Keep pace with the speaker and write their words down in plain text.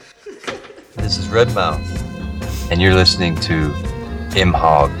Redmouth, and you're listening to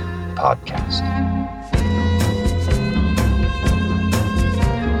Imhog Podcast.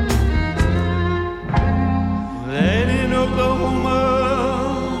 Land in Oklahoma,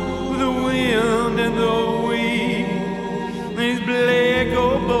 with the wind and the wind, these black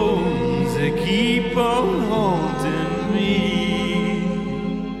old bones that keep on haunting me.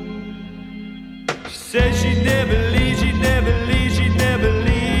 She said she'd never leave, she'd never leave, she'd never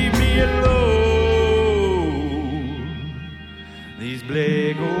leave me alone. These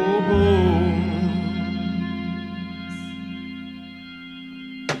black old bones.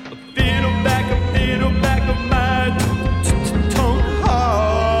 A fiddle back of my tongue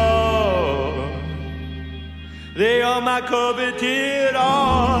heart. They are my coveted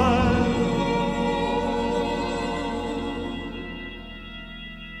art.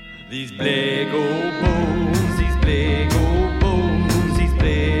 These black old bones, these black old bones, these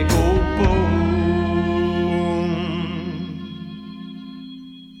black old bones.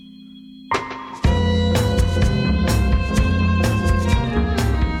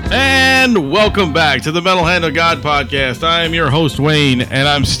 And welcome back to the Metal Hand of God podcast. I am your host, Wayne, and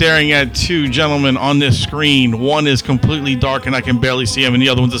I'm staring at two gentlemen on this screen. One is completely dark and I can barely see him, and the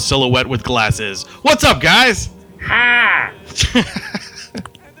other one's a silhouette with glasses. What's up, guys? Hi.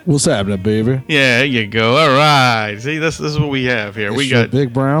 What's happening, baby? Yeah, there you go. All right. See, this is what we have here. We It's your got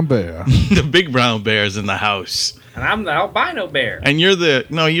big brown bear. the big brown bears in the house. And I'm the albino bear. And you're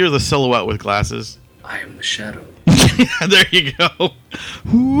the silhouette with glasses. I am the shadow. There you go.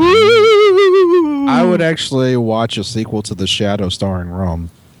 I would actually watch a sequel to The Shadow starring Rum.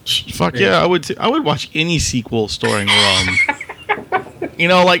 Fuck yeah, I would watch any sequel starring Rum. You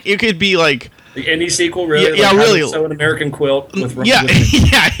know, like it could be like Any sequel, really? Yeah, really. So an American Quilt with yeah,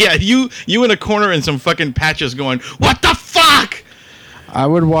 yeah. You in a corner and some fucking patches going, what the fuck? I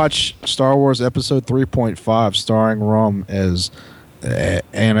would watch Star Wars Episode 3.5 starring Rum as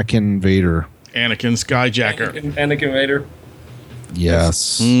Anakin Vader. Anakin Skyjacker. Anakin Vader.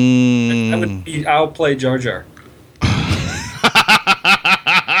 Yes. I'll play Jar Jar.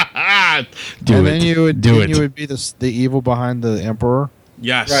 You would be the evil behind the Emperor.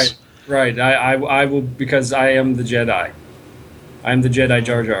 Yes. Right. I will, because I am the Jedi. I'm the Jedi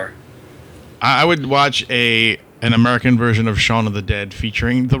Jar Jar. I would watch an American version of Shaun of the Dead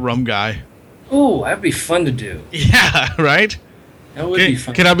featuring the Rum guy. Ooh, that'd be fun to do. Yeah, right? That would be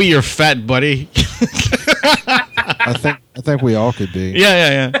fun. Can I be your fat buddy? I think we all could be.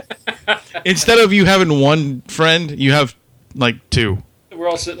 Yeah. Instead of you having one friend, you have like two. We're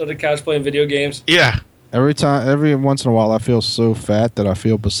all sitting on the couch playing video games. Yeah. Every once in a while, I feel so fat that I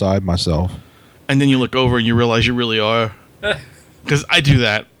feel beside myself. And then you look over and you realize you really are. Because I do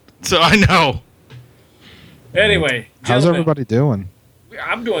that. So I know. Anyway, how's everybody doing?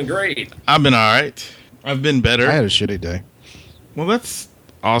 I'm doing great. I've been all right. I've been better. I had a shitty day. Well, that's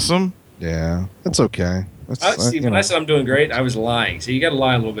awesome. Yeah, it's okay. When I said I'm doing great, I was lying. So you got to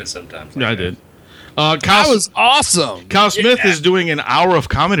lie a little bit sometimes. Yeah, I did. That was awesome. Kyle Smith is doing an hour of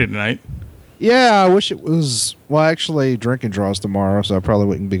comedy tonight. Yeah, I wish it was. Well, actually, drinking draws tomorrow, so I probably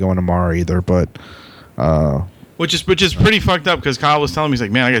wouldn't be going tomorrow either. But which is pretty fucked up because Kyle was telling me, he's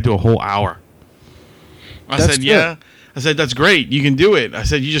like, man, I got to do a whole hour. I said, yeah. I said, that's great. You can do it. I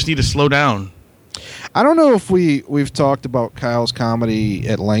said, you just need to slow down. I don't know if we've talked about Kyle's comedy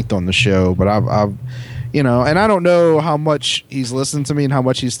at length on the show, but I've and I don't know how much he's listened to me and how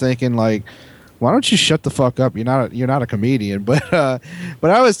much he's thinking like, why don't you shut the fuck up? You're not a comedian. But I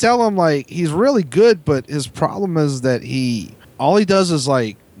always tell him like he's really good, but his problem is that all he does is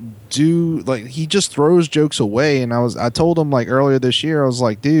like he just throws jokes away. And I told him like earlier this year, I was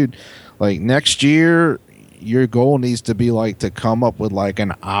like, dude, like next year your goal needs to be like to come up with like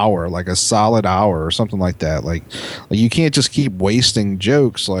an hour, like a solid hour or something like that. Like you can't just keep wasting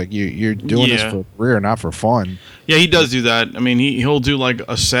jokes. Like you're doing this for a career, not for fun. Yeah, he does do that. I mean, he'll do like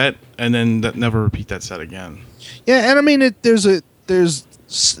a set and then never repeat that set again. Yeah, and I mean there's a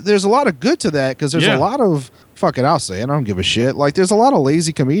lot of good to that because there's a lot of fuck it. I'll say it. I don't give a shit. Like there's a lot of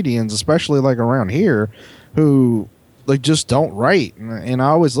lazy comedians, especially like around here, who like just don't write. And I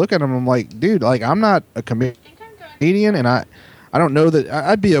always look at them. I'm like, dude, like I'm not a comedian, and I don't know that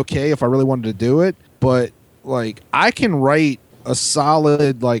I'd be okay if I really wanted to do it, but like I can write a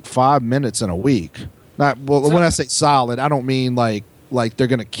solid like 5 minutes in a week. When I say solid, I don't mean like they're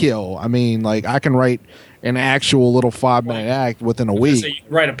gonna kill. I mean like I can write an actual little 5-minute act within a week. So you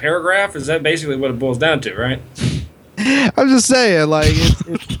write a paragraph? Is that basically what it boils down to, right? I'm just saying, like,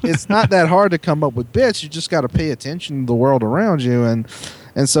 it's not that hard to come up with bits. You just got to pay attention to the world around you, and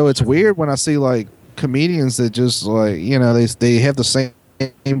so it's weird when I see like comedians that just like they have the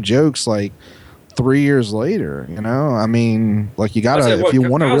same jokes like 3 years later. You know, I mean, like you I'll gotta tell if you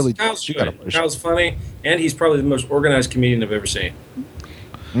what, want to really, Kyle's you gotta good. push. Kyle's funny, and he's probably the most organized comedian I've ever seen.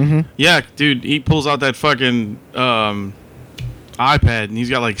 Yeah, dude, he pulls out that fucking iPad and he's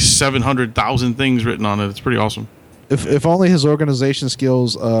got like 700,000 things written on it. It's pretty awesome. If only his organization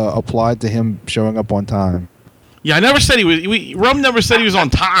skills applied to him showing up on time. Yeah, I never said he was. Rum never said he was on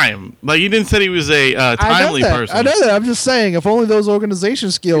time. Like he didn't say he was a timely person. I know that. I'm just saying, if only those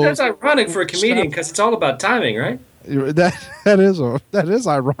organization skills. That's ironic for a comedian because it's all about timing, right? That is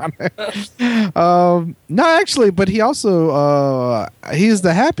ironic. No, actually, but he also he's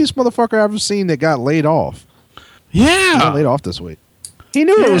the happiest motherfucker I've ever seen that got laid off. He got Yeah, laid off this week. He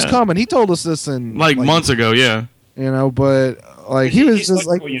knew it was coming. He told us this in like months ago. Yeah, you know, but like he was He's just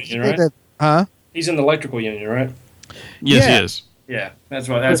like, electrical union, right? huh? He's in the electrical union, right? yes, Yeah. he is. Yeah, that's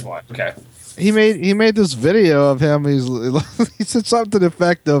why. Okay. He made this video of him. He said something to the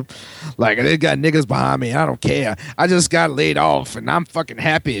effect of, like, they got niggas behind me. I don't care. I just got laid off and I'm fucking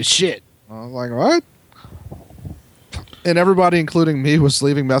happy as shit. I was like, what? And everybody, including me, was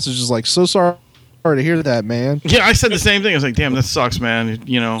leaving messages like, so sorry to hear that, man. Yeah, I said the same thing. I was like, "Damn, that sucks, man."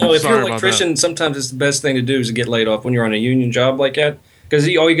 You know, So if you're sorry an about electrician, sometimes it's the best thing to do is to get laid off when you're on a union job like that. Because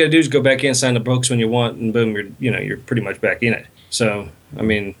all you got to do is go back in, sign the books when you want, and boom, you're pretty much back in it. So, I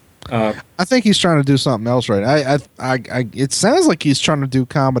mean, I think he's trying to do something else right. It sounds like he's trying to do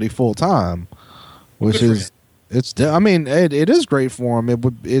comedy full time, which Good for is I mean, it is great for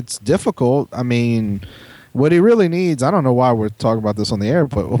him. It's difficult. I mean, what he really needs, I don't know why we're talking about this on the air,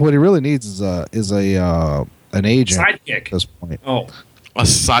 but what he really needs is an agent at sidekick. this point. Oh a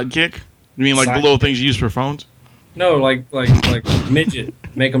sidekick. You mean like the Side- little things you use for phones? no, like midget,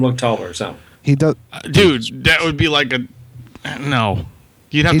 make him look taller or something. He does. Dude, that would be like a no.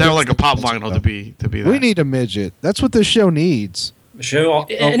 You'd have He to have does like a the pop midget, vinyl though. to be that. We need a midget. That's what this show needs. Show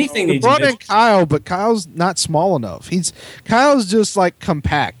anything We needs a brought in midget. Kyle, but Kyle's not small enough. Kyle's just like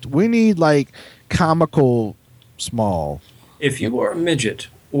compact. We need like comical small. If you are a midget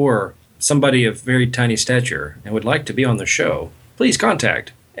or somebody of very tiny stature and would like to be on the show, please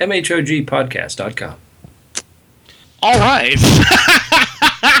contact mhogpodcast.com. All right.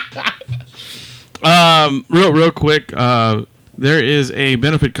 Real quick. There is a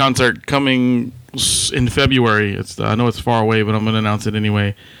benefit concert coming in February. I know it's far away, but I'm going to announce it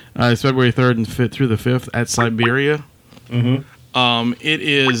anyway. It's February 3rd and 5th through the 5th at Siberia. Mm-hmm. It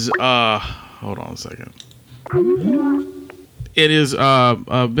is. Hold on a second. It is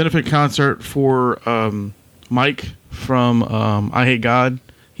a benefit concert for Mike from I Hate God.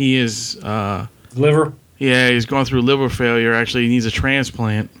 He is. Liver. Yeah, he's going through liver failure. Actually, he needs a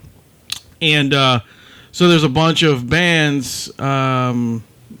transplant. And so there's a bunch of bands, getting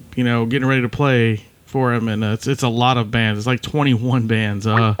ready to play for him. And it's a lot of bands. It's like 21 bands.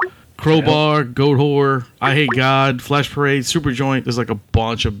 Crowbar, Goat Whore, I Hate God, Flash Parade, Super Joint. There's like a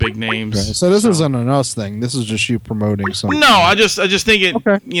bunch of big names. Okay, so this isn't an us thing. This is just you promoting something. No, I just think it.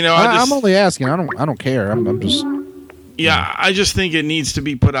 Okay. I'm I'm only asking. I don't care. I'm just. Yeah, I just think it needs to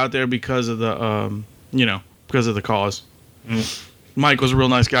be put out there because of the, because of the cause. Mike was a real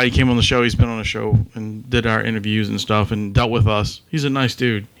nice guy. He came on the show. He's been on the show and did our interviews and stuff and dealt with us. He's a nice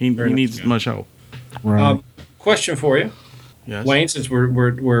dude. He Very needs nice guy. much help. Right. Question for you, Yes. Wayne. Since we're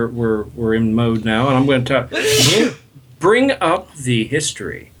in mode now, and I'm going to bring up the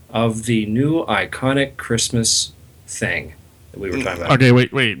history of the new iconic Christmas thing that we were talking about. Okay,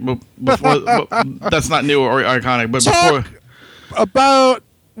 wait. Before that's not new or iconic, but Talk before, about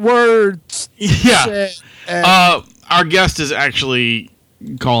words. yeah, said at- our guest is actually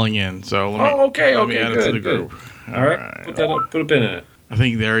calling in. So let me, Oh, okay, let me okay, add it to the good, group. All right, put that up, put a pin in it. I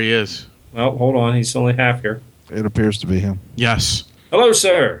think there he is. Well, hold on, he's only half here. It appears to be him. Yes. Hello,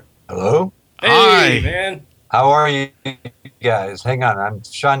 sir. Hello? Hey, Hi. man. How are you guys? Hang on, I'm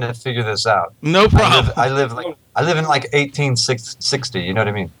trying to figure this out. No problem. I live in like 1860. You know what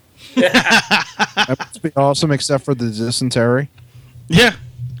I mean? That must be awesome, except for the dysentery. Yeah.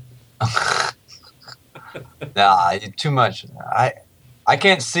 Nah, too much. I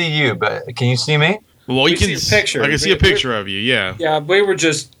can't see you, but can you see me? Well, We you can see your picture. I can see a picture of you. Yeah. Yeah, we were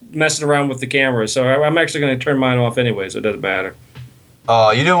just messing around with the camera, so I'm actually going to turn mine off anyway, so it doesn't matter.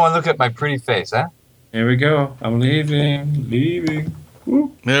 Oh, you don't want to look at my pretty face, huh? Here we go. I'm leaving.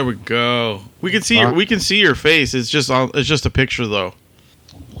 Woo. There we go. We can see your face. It's just a picture though.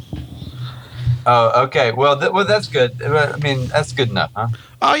 Oh, okay. Well, that's good. I mean, that's good enough, huh?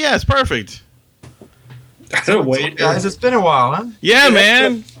 Oh yeah, it's perfect. Wait, Guys, it's been a while, huh? Yeah,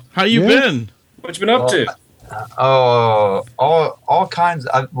 man. How you Yeah. been? what you been up to? Oh, all kinds.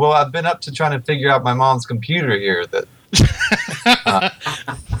 I've been up to trying to figure out my mom's computer here.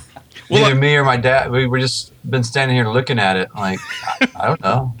 Well, Either me or my dad. We were just been standing here looking at it. Like, I don't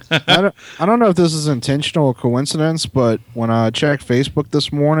know. I don't know if this is intentional or coincidence, but when I checked Facebook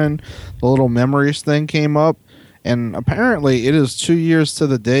this morning, the little memories thing came up, and apparently it is 2 years to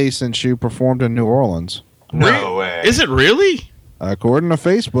the day since you performed in New Orleans. No way. Is it really? According to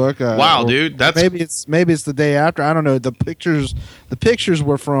Facebook. Wow, or dude, that's maybe it's the day after. I don't know. The pictures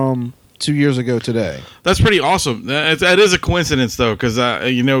were from 2 years ago today. That's pretty awesome. That is a coincidence, though, because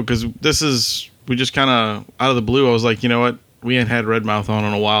because we just kind of out of the blue. I was like, you know what, we ain't had Redmouth on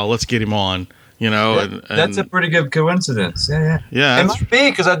in a while. Let's get him on. That's a pretty good coincidence. Yeah. Yeah, It might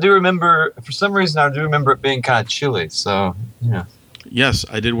be because I do remember. For some reason, I do remember it being kind of chilly. So yeah. Yes,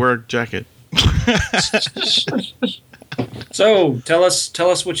 I did wear a jacket. So tell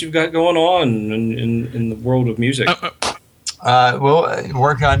us what you've got going on in the world of music.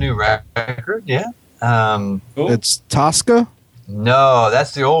 Working on a new record. Yeah. Cool. It's Tosca. No,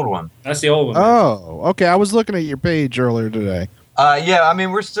 that's the old one. That's the old one. Oh, okay. I was looking at your page earlier today. Yeah. I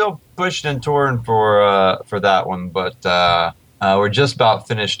mean, we're still pushing and touring for that one, but we're just about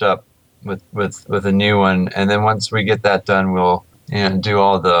finished up with a new one, and then once we get that done, we'll do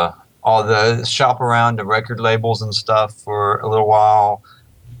all the shop around the record labels and stuff for a little while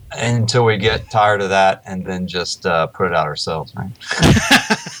until we get tired of that, and then just put it out ourselves, right?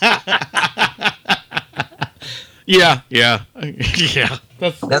 Yeah.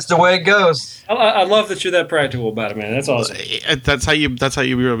 That's the way it goes. I love that you're that practical about it, man. That's awesome. That's how you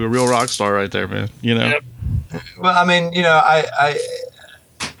be a real rock star right there, man. Yep. Well, I mean,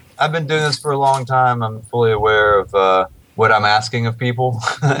 I've been doing this for a long time. I'm fully aware of what I'm asking of people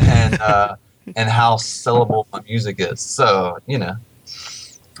and how sellable my music is. So,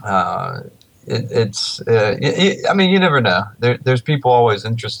 I mean, you never know. There's people always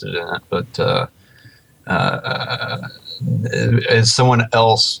interested in it, but is someone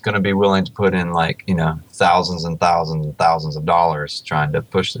else going to be willing to put in thousands and thousands and thousands of dollars trying to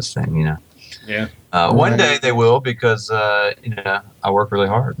push this thing? Yeah. One day they will, because I work really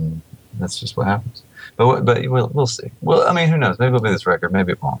hard, and that's just what happens. But we'll see. Well, I mean, who knows? Maybe it'll be this record.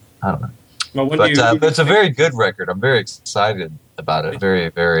 Maybe it won't. I don't know. Well, But it's a very good record. I'm very excited about it. Very,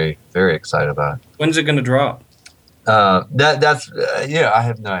 very, very excited about it. When's it going to drop? I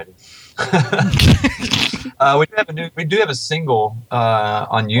have no idea. We do have a single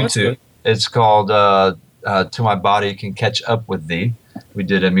on YouTube. It's called "To My Body Can Catch Up With Thee." We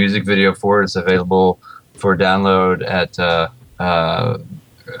did a music video for it. It's available for download at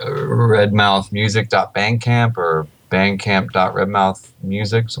redmouthmusic.bandcamp or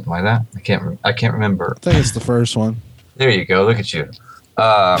bandcamp.redmouthmusic, something like that. I can't remember. I think it's the first one. There you go. Look at you. Look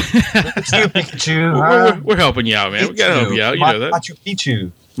at you, Pikachu. We're helping you out, man. We gotta help you out. You know that. Machu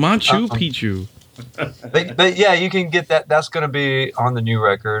Picchu. Machu Picchu. But yeah, you can get that. That's going to be on the new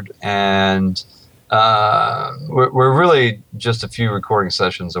record, and we're really just a few recording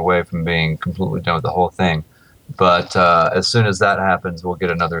sessions away from being completely done with the whole thing. But as soon as that happens, we'll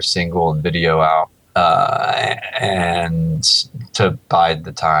get another single and video out, and to bide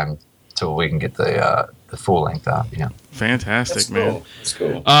the time till we can get the full length out. Yeah. Fantastic, That's man. cool. That's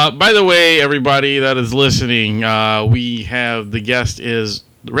cool. By the way, everybody that is listening, we have the guest is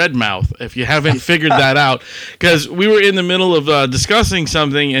Redmouth. If you haven't figured that out, because we were in the middle of discussing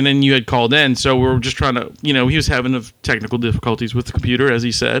something, and then you had called in, so we were just trying to, he was having technical difficulties with the computer, as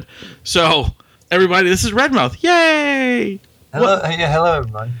he said. So, everybody, this is Redmouth. Yay! Hello, hello,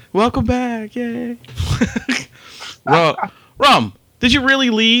 everybody. Welcome back. Yay! Rum, did you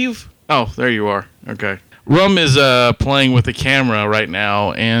really leave? Oh, there you are. Okay. Rum is playing with the camera right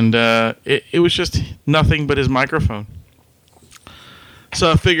now, and it was just nothing but his microphone. So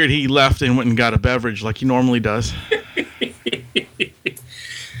I figured he left and went and got a beverage like he normally does.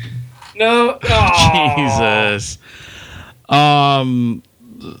 No. Jesus.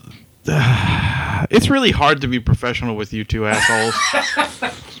 It's really hard to be professional with you two assholes.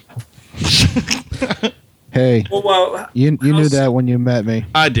 Hey, Well, you knew that when you met me.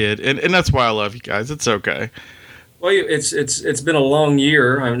 I did, and that's why I love you guys. It's okay. well, it's been a long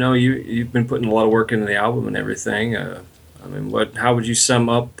year. I know you've been putting a lot of work into the album and everything. I mean, how would you sum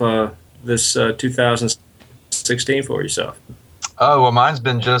up this 2016 for yourself? Oh, well, mine's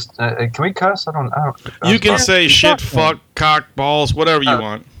been just. Can we cuss? I don't. You can say shit, fuck, cock, balls, whatever you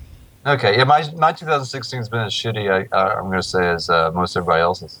want. Okay, yeah, my 2016 has been as shitty. I'm going to say as most everybody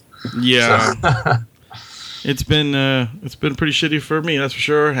else's. Yeah. So. It's been pretty shitty for me, that's for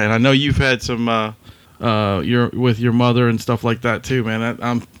sure. And I know you've had some with your mother and stuff like that too, man.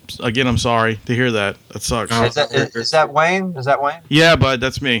 I'm sorry to hear that. That sucks. Is that Wayne? Is that Wayne? Yeah, bud,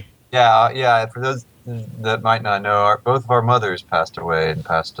 that's me. Yeah. For that might not know, both of our mothers passed away in the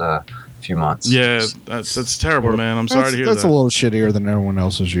past few months. Yeah, that's terrible, man. I'm sorry to hear That's that. a little shittier than everyone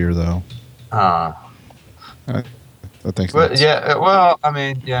else's year, though. Uh, I think. but yeah, well, I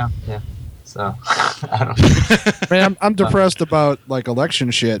mean, yeah. So I don't. Man, I'm depressed about like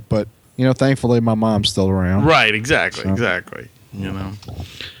election shit, but thankfully my mom's still around. Right, exactly.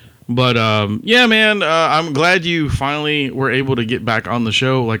 But yeah, man, I'm glad you finally were able to get back on the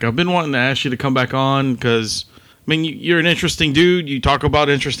show. Like, I've been wanting to ask you to come back on because, I mean, you're an interesting dude. You talk about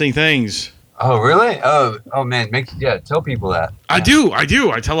interesting things. Oh, really? Oh, man. Tell people that. I do. I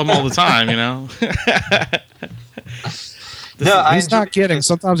tell them all the time, No, He's not kidding.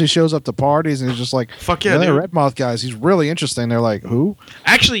 Sometimes he shows up to parties and he's just like, fuck yeah, the dude. Red Mouth guys. He's really interesting. They're like, who?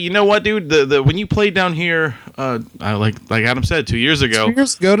 Actually, you know what, dude? The when you played down here, like Adam said, 2 years ago. 2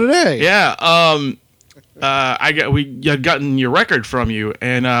 years ago today. Yeah. We had gotten your record from you,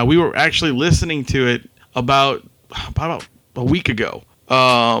 and we were actually listening to it about a week ago.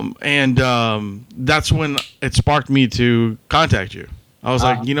 That's when it sparked me to contact you. I was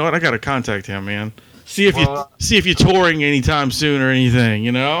like, you know what? I got to contact him, man. See if you're touring anytime soon or anything,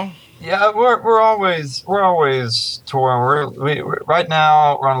 Yeah, we're always touring. We're right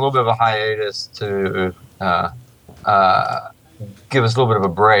now we're on a little bit of a hiatus to give us a little bit of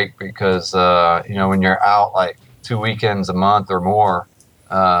a break because when you're out like 2 weekends a month or more,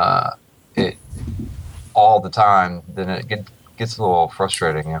 it all the time, then it gets a little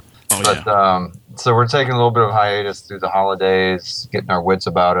frustrating. Yeah. So we're taking a little bit of hiatus through the holidays, getting our wits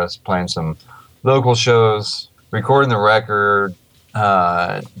about us, playing some local shows, recording the record,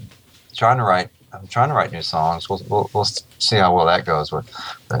 trying to write new songs. We'll see how well that goes. But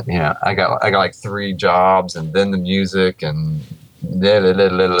I got like 3 jobs and then the music and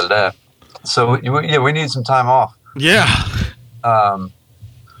so we need some time off. Yeah.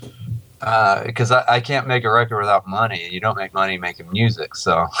 Because I can't make a record without money. You don't make money making music.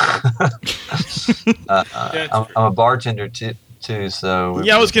 So I'm a bartender too. So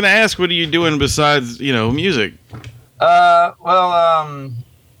yeah, I was gonna ask, what are you doing besides music? I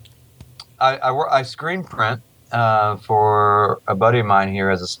screen print for a buddy of mine here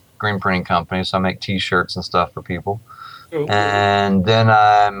has a screen printing company, so I make T-shirts and stuff for people. Oh. And then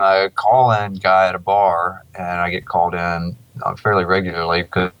I'm a call-in guy at a bar, and I get called in fairly regularly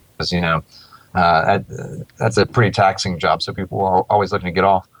because that's a pretty taxing job, so people are always looking to get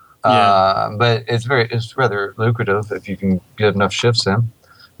off. Yeah. But it's rather lucrative if you can get enough shifts in.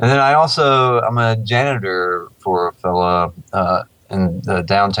 And then I'm a janitor for a fella in the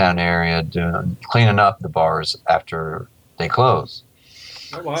downtown area cleaning up the bars after they close.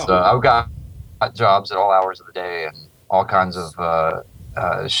 Oh, wow. So I've got jobs at all hours of the day and all kinds of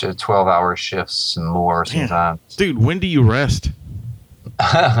 12-hour shifts and more sometimes. Dude, when do you rest?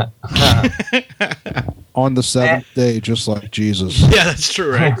 On the 7th day, just like Jesus. Yeah, that's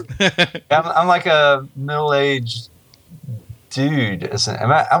true, right? I'm like a middle-aged dude.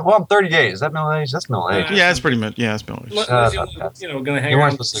 I'm 38. Is that middle-aged? That's middle-aged. Yeah, it's pretty much. Yeah, it's middle-aged. Going to hang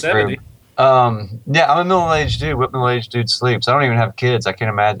around to 70. Yeah, I'm a middle-aged dude. What middle-aged dude sleeps? I don't even have kids. I can't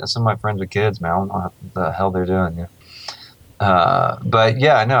imagine some of my friends with kids, man. I don't know what the hell they're doing. Yeah. But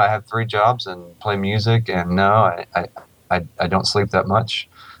yeah, no, I have 3 jobs and play music, and no, I don't sleep that much.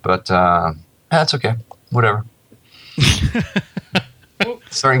 But that's okay. Whatever.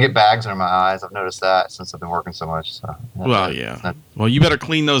 Starting to get bags under my eyes. I've noticed that since I've been working so much. So well, yeah. Well, you better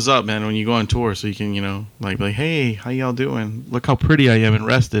clean those up, man, when you go on tour, so you can, like, hey, how y'all doing? Look how pretty I am and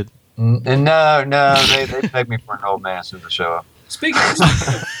rested. And no, they beg me for an old man as soon as I show up. Speaking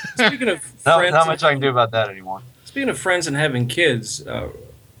of friends, not much I can do about that anymore. Speaking of friends and having kids,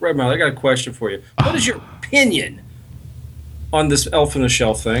 Redmouth, I got a question for you. What is your opinion on this Elf on the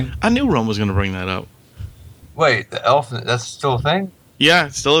Shelf thing? I knew Rome was going to bring that up. Wait, the elf, that's still a thing? Yeah,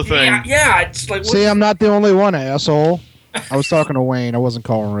 it's still a thing. Yeah, it's like... See, I'm not the only one, asshole. I was talking to Wayne. I wasn't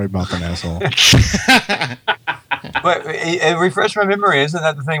calling Red Mouth an asshole. Wait, refresh my memory. Isn't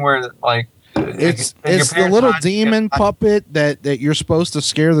that the thing where, like... It's the little demon puppet that you're supposed to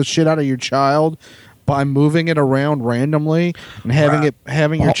scare the shit out of your child by moving it around randomly and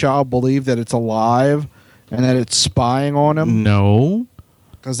having your child believe that it's alive and that it's spying on him? No.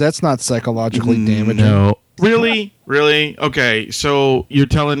 Because that's not psychologically damaging. No. Really? Really? Okay, so you're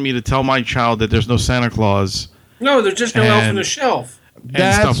telling me to tell my child that there's no Santa Claus. No, there's just no Elf on the Shelf.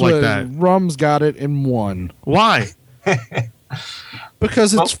 That's stuff like what that. Rum's got it in one. Why?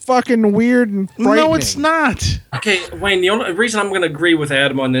 Because it's fucking weird and frightening. No, it's not. Okay, Wayne, the only reason I'm going to agree with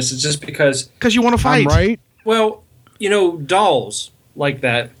Adam on this is just because you want to fight. I'm right. Well, dolls like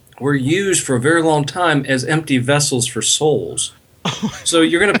that were used for a very long time as empty vessels for souls. So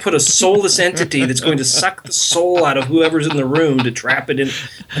you're going to put a soulless entity that's going to suck the soul out of whoever's in the room to trap it in.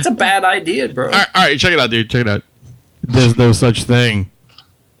 That's a bad idea, bro. All right, check it out, dude. Check it out. There's no such thing.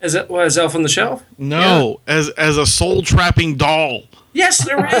 Is Elf on the Shelf? No, as a soul trapping doll. Yes,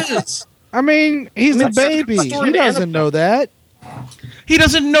 there is. I mean, he's a baby. He doesn't know that. He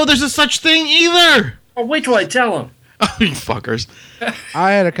doesn't know there's a such thing either. Oh, wait till I tell him. Oh, you fuckers.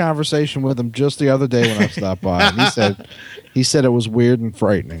 I had a conversation with him just the other day when I stopped by. And he said it was weird and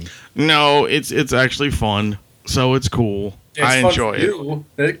frightening. No, it's actually fun. So it's cool. I enjoy it.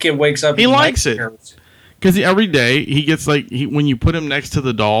 That kid wakes up. He likes it. Because every day he gets when you put him next to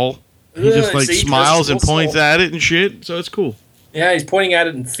the doll, he just smiles and points at it and shit. So it's cool. Yeah, he's pointing at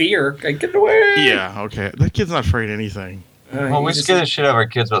it in fear. Like, get away. Yeah, okay. That kid's not afraid of anything. Well, we scare the shit out of our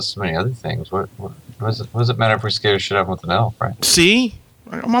kids about so many other things. What does it matter if we scare the shit out of them with an elf, right? See?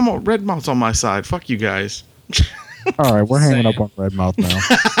 I'm on Red Mouth's on my side. Fuck you guys. All right, we're hanging up on Red Mouth now.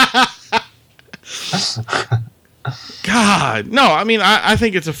 God. No, I mean, I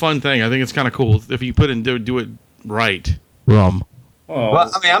think it's a fun thing. I think it's kind of cool if you do it right. Rum. Oh.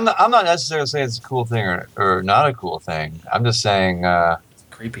 Well, I mean, I'm not necessarily saying it's a cool thing or not a cool thing. I'm just saying.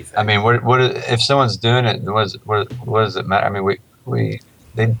 Creepy thing. I mean, what if someone's doing it? What does it matter? I mean,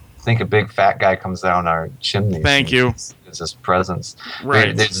 they think a big fat guy comes down our chimney. Thank you. It's his presence.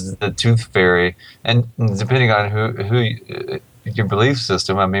 Right. There's the tooth fairy, and depending on who your belief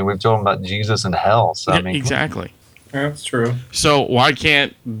system. I mean, we've told them about Jesus and hell. So I mean, exactly. Yeah, that's true. So why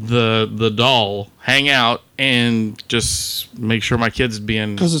can't the doll hang out and just make sure my kid's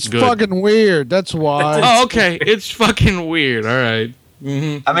being Because it's good? fucking weird. That's why. Oh, okay. It's fucking weird. All right.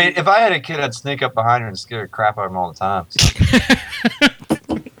 Mm-hmm. I mean, if I had a kid, I'd sneak up behind her and scare the crap out of him all the time.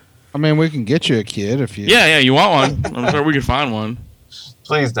 So. I mean, we can get you a kid if you. Yeah. You want one? I'm sure we can find one.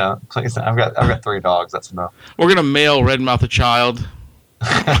 Please don't. Please don't. I've got 3 dogs. That's enough. We're gonna mail Red Mouth a child.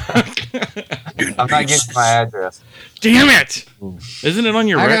 I'm not giving my address. Damn it! Isn't it on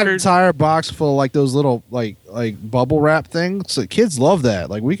your I got an record? entire box full of like those little like bubble wrap things. So kids love that.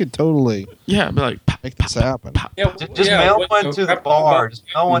 Like we could totally Yeah, I'd be like, pop, make this happen. Yeah, Just mail one to the bar. Just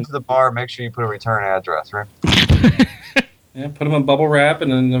mail one to the bar. Make sure you put a return address, right? Yeah, put them in bubble wrap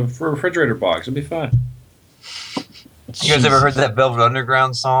and in the refrigerator box. It'll be fine. You guys ever heard that Velvet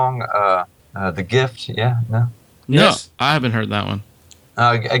Underground song, "The Gift"? Yeah, no. No, Yes. I haven't heard that one.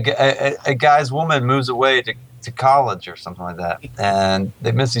 A guy's woman moves away to college or something like that, and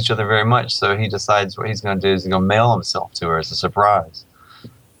they miss each other very much. So he decides what he's going to do is he's going to mail himself to her as a surprise.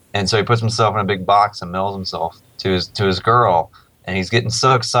 And so he puts himself in a big box and mails himself to his girl. And he's getting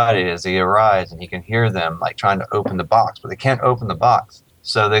so excited as he arrives, and he can hear them like trying to open the box, but they can't open the box.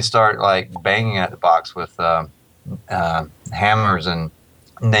 So they start like banging at the box with hammers and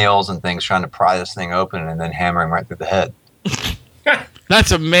nails and things, trying to pry this thing open, and then hammering right through the head.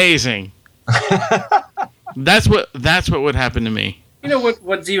 That's amazing. That's what would happen to me. You know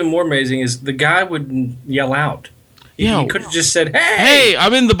what's even more amazing is the guy wouldn't yell out. Yeah. He could have just said, "Hey, Hey,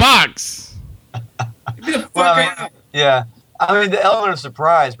 I'm in the box. get the fuck Well, I mean, out." yeah. I mean, the element of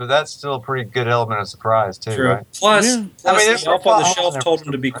surprise, but that's still a pretty good element of surprise, too, True. right? Plus, Yeah. I mean, there's the elf on the no shelf plot told holes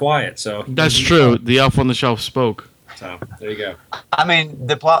him to be quiet, so That's true. The elf on the shelf spoke. So there you go. I mean,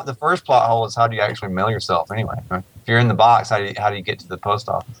 the first plot hole is how do you actually mail yourself anyway? Right? If you're in the box, how do you get to the post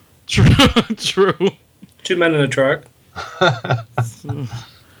office? True. True. 2 men in a truck. But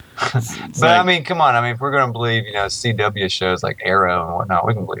I mean, come on. I mean, if we're going to believe, CW shows like Arrow and whatnot,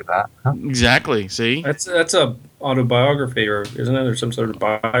 we can believe that. Huh? Exactly. See That's a autobiography, or isn't it? Or some sort of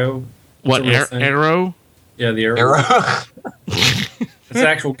bio. what? It's a real thing. Arrow. Yeah, the Arrow. Arrow. It's an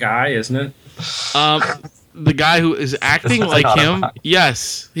actual guy, isn't it? The guy who is acting like him.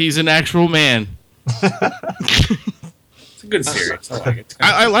 Yes, he's an actual man. It's a good series. I like it.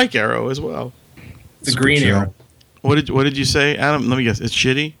 I like Arrow as well. It's a green Sure. Arrow. What did you say, Adam? Let me guess. It's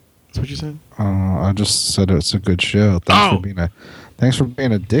shitty. That's what you said. I just said it's a good show. Thanks for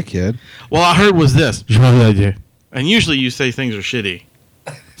being a dickhead. Well, I heard was this. And usually you say things are shitty.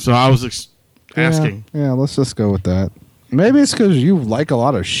 So I was asking. Yeah, let's just go with that. Maybe it's because you like a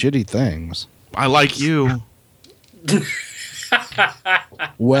lot of shitty things. I like you.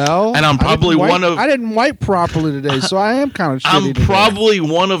 Well, And I'm probably I didn't wipe properly today, so I am kind of shitty. I'm today. probably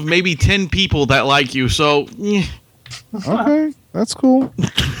one of maybe 10 people that like you. So, Okay, that's cool.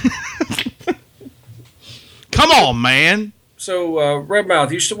 come on, man. So,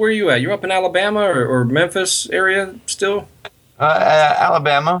 Redmouth, where are you at? You up in Alabama or Memphis area still?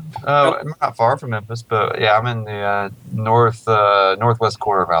 Alabama. Not far from Memphis, but yeah, I'm in the northwest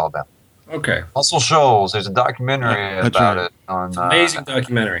corner of Alabama. Okay. Muscle Shoals. There's a documentary That's about right. it on. Amazing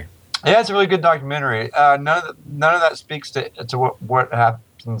documentary. Yeah, it's a really good documentary. None of that speaks to what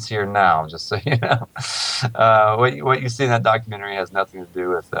happens here now. Just so you know, what you see in that documentary has nothing to do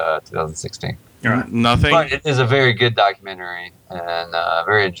with 2016. All right. Nothing. But it is a very good documentary and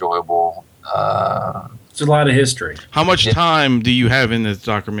very enjoyable. It's a lot of history. How much Yeah. time do you have in this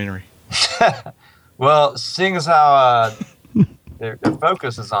documentary? Well, seeing as how their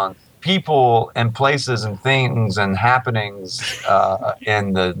focus is on people and places and things and happenings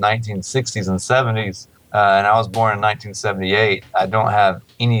in the 1960s and 70s, and I was born in 1978, I don't have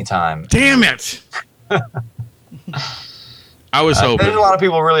any time. Damn it! I was hoping. There's a lot of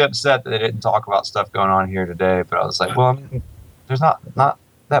people really upset that they didn't talk about stuff going on here today, but I was like, well, I mean, there's not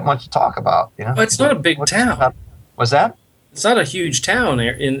that much to talk about, you know. Well, it's not a big town. What's that? It's not a huge town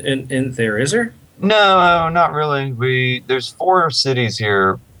in there, is there? No, not really. There's 4 cities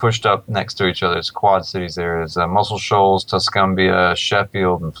here pushed up next to each other. It's quad cities. There's Muscle Shoals, Tuscumbia,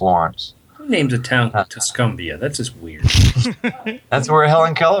 Sheffield, and Florence. Who named a town Tuscumbia? That's just weird. That's where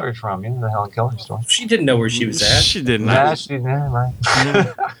Helen Keller is from. You know the Helen Keller story. She didn't know where she was at. She did Yeah, not. right.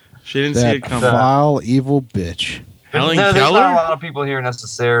 She didn't see That it coming. vile, evil bitch. Helen There's not a Keller? lot of people here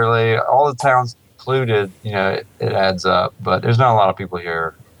necessarily. All the towns included, you know, it adds up. But there's not a lot of people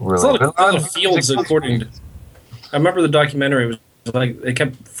here, There's really. a lot of fields, according to. I remember the documentary was like they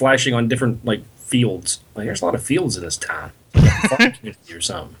kept flashing on different like fields. Like there's a lot of fields in this town, like a farm community or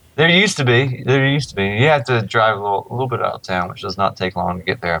something. There used to be. You have to drive a little bit out of town, which does not take long to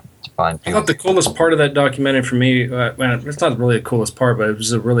get there to find I people. thought the coolest part of that documentary for me, it's not really the coolest part, but it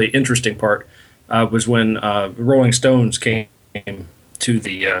was a really interesting part, was when Rolling Stones came to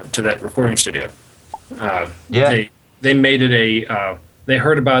that recording studio. Yeah. They made it they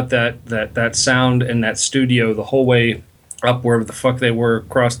heard about that sound and that studio the whole way up wherever the fuck they were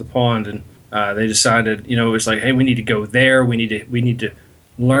across the pond, and they decided, you know, it was like, hey, we need to go there. We need to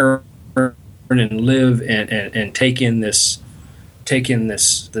learn and live and take in this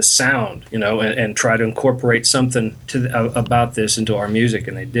sound, you know, and try to incorporate something about this into our music,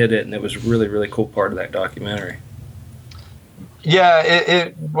 and they did it, and it was a really, really cool part of that documentary. Yeah,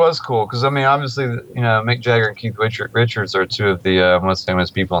 it was cool because, I mean, obviously, you know, Mick Jagger and Keith Richards are 2 of the most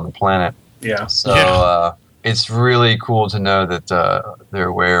famous people on the planet. Yeah. So Yeah. it's really cool to know that they're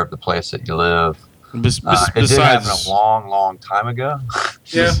aware of the place that you live. It did happen Besides, a long, long time ago,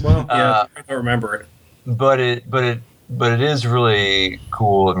 Yeah, well, Uh, I don't remember it. but it is really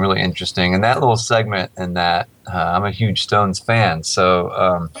cool and really interesting. And that little segment in that, I'm a huge Stones fan,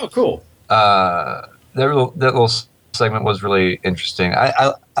 so Oh, cool. that little segment was really interesting.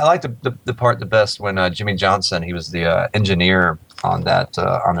 I liked the part the best when Jimmy Johnson, he was the engineer on that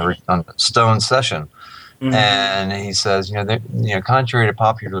on the Stone session, Mhm. and he says, you know, contrary to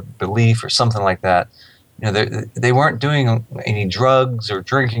popular belief or something like that, you know, they weren't doing any drugs or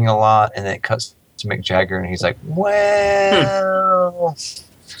drinking a lot, and then it cuts to Mick Jagger, and he's like, well.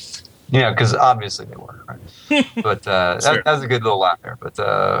 You know, because obviously they were, right? But Sure. that's a good little laugh there. But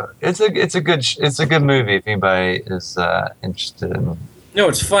it's a good movie if anybody is interested in. No,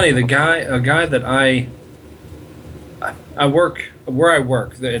 it's funny. A guy that I work where I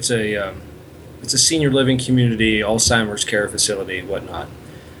work. It's a senior living community, Alzheimer's care facility, whatnot.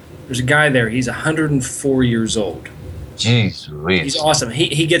 There's a guy there. He's 104 years old. Jeez Louise. He's awesome.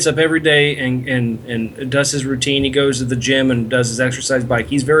 He gets up every day and does his routine. He goes to the gym and does his exercise bike.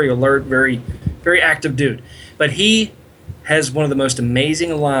 He's very alert, very very active dude. But he has one of the most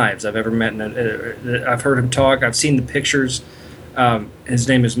amazing lives I've ever met. I've heard him talk. I've seen the pictures. His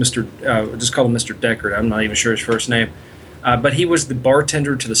name is Mr. Just call him Mr. Deckard. I'm not even sure his first name. But he was the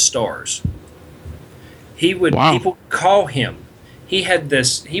bartender to the stars. Wow. People call him. He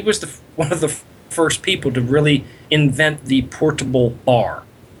was one of the first people to really invent the portable bar.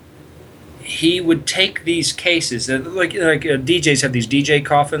 He would take these cases, like DJs have these DJ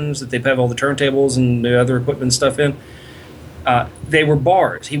coffins that they have all the turntables and the other equipment and stuff in. They were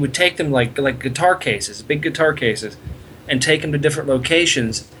bars. He would take them like guitar cases, big guitar cases, and take them to different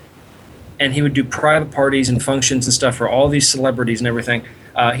locations. And he would do private parties and functions and stuff for all these celebrities and everything.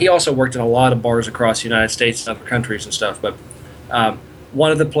 He also worked in a lot of bars across the United States and other countries and stuff. But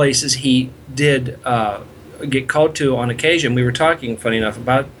one of the places he did get called to on occasion, we were talking, funny enough,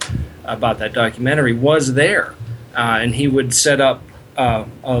 about that documentary, was there. And he would set up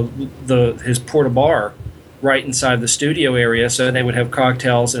his porta bar right inside the studio area, so they would have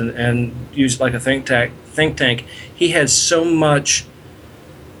cocktails and use it like a think tank. He has so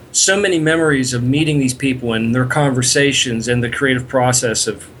many memories of meeting these people and their conversations and the creative process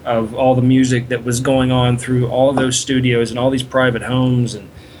of all the music that was going on through all of those studios and all these private homes. And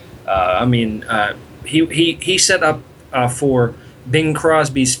he set up for Bing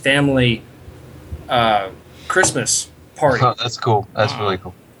Crosby's family Christmas party. Oh, that's cool. That's really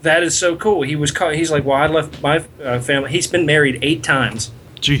cool. That is so cool. He's like, well, I left my family. He's been married 8 times.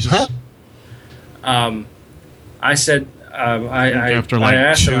 Jesus. I said, After I like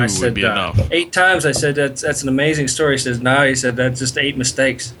asked him, 2 I would said, be enough. 8 times. I said, that's an amazing story. He says, no. He said, that's just 8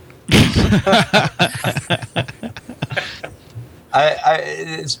 mistakes.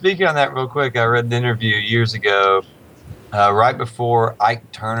 I speaking on that real quick, I read an interview years ago, right before Ike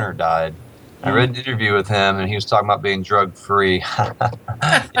Turner died. I read an interview with him, and he was talking about being drug free. Yeah.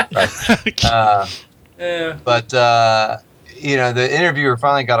 But the interviewer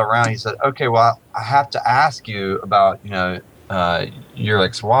finally got around. He said, "Okay, well, I have to ask you about your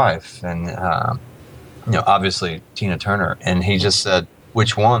ex-wife, and obviously Tina Turner." And he just said,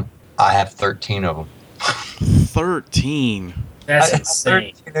 "Which one?" I have 13 of them. 13. That's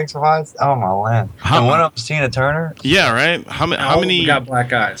insane. 13 ex-wives? Oh my land! And one of them's Tina Turner. Yeah, right. How many? Got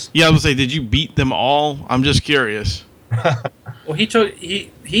black eyes. Yeah, I would say, did you beat them all? I'm just curious. Well,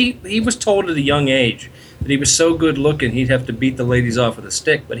 he was told at a young age that he was so good looking he'd have to beat the ladies off with a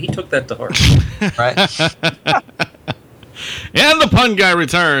stick, but he took that to heart. Right. And the pun guy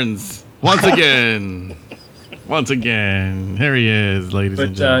returns once again. Once again, here he is, ladies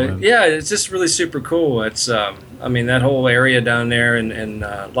and gentlemen. Yeah, it's just really super cool. It's that whole area down there and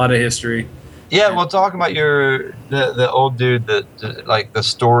a lot of history. Yeah, well, talking about the old dude that like the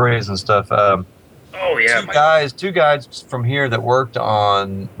stories and stuff. Oh yeah, two guys from here that worked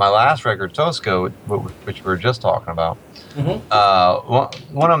on my last record, Tosca, which we were just talking about.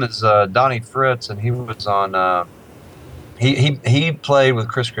 Mm-hmm. One of them is Donnie Fritz, and he was on. He played with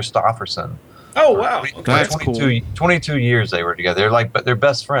Chris Christopherson. Oh wow, That's 22, 22 years they were together. They're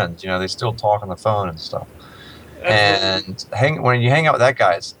best friends. They still talk on the phone and stuff. And when you hang out with that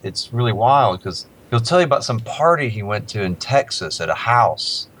guy, it's really wild because he'll tell you about some party he went to in Texas at a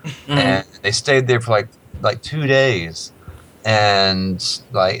house, and they stayed there for like 2 days, and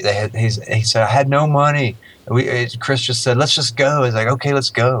like he said, I had no money. Chris just said, let's just go. He's like, okay, let's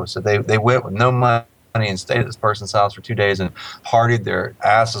go. So they went with no money and stayed at this person's house for 2 days and partied their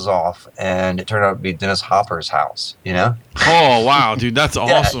asses off, and it turned out to be Dennis Hopper's house. Oh wow, dude, that's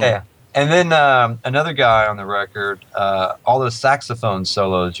awesome. Yeah. And then another guy on the record, all those saxophone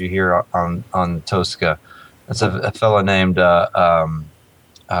solos you hear on Tosca, it's a fellow named oh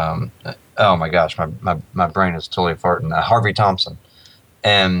my gosh, my brain is totally farting. Harvey Thompson,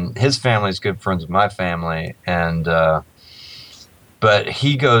 and his family's good friends with my family, and but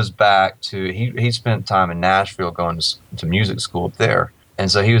he goes back to he spent time in Nashville going to music school up there, and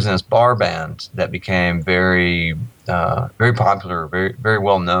so he was in this bar band that became very very popular, very very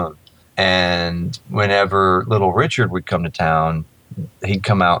well known. And whenever Little Richard would come to town, he'd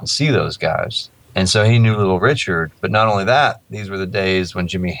come out and see those guys. And so he knew Little Richard. But not only that, these were the days when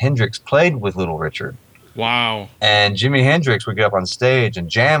Jimi Hendrix played with Little Richard. Wow. And Jimi Hendrix would get up on stage and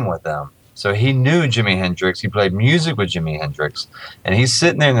jam with them. So he knew Jimi Hendrix. He played music with Jimi Hendrix. And he's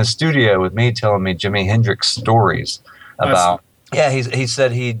sitting there in the studio with me telling me Jimi Hendrix stories about... Yeah, he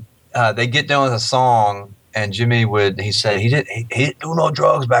said they get done with a song, and Jimmy he said he didn't do no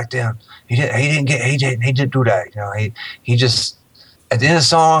drugs back then. He didn't do that. He just, at the end of the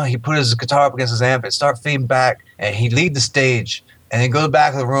song, he put his guitar up against his amp and start feeding back, and he'd leave the stage and then go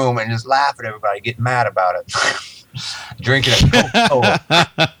back to the room and just laugh at everybody, get mad about it. Drinking a Coca-Cola.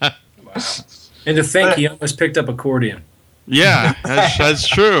 And to think he almost picked up accordion. Yeah, that's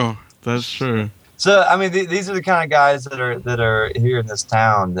true. That's true. So I mean, these are the kind of guys that are here in this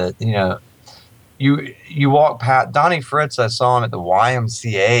town that you walk past. Donnie Fritz, I saw him at the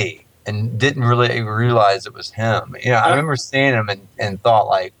YMCA and didn't really realize it was him. I remember seeing him and thought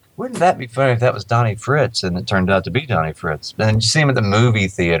like, wouldn't that be funny if that was Donnie Fritz? And it turned out to be Donnie Fritz. Then you see him at the movie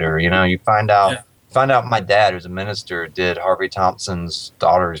theater. You find out. Yeah. Find out my dad, who's a minister, did Harvey Thompson's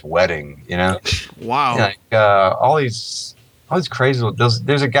daughter's wedding. Wow. All these crazy.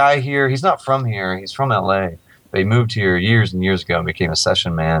 There's a guy here. He's not from here. He's from LA, but he moved here years and years ago and became a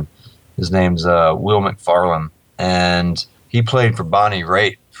session man. His name's Will McFarlane, and he played for Bonnie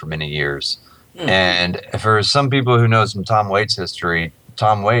Raitt for many years. And for some people who know some Tom Waits history,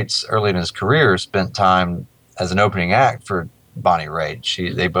 Tom Waits early in his career spent time as an opening act for Bonnie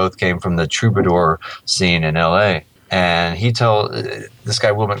Raitt. They both came from the troubadour scene in LA. And this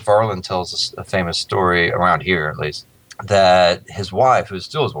guy Will McFarlane tells a famous story around here, at least, that his wife, who's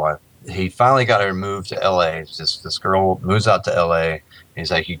still his wife, he finally got her moved to L.A. This girl moves out to L.A. He's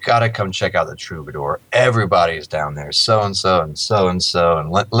like, you got to come check out the Troubadour. Everybody's down there. So-and-so and so-and-so.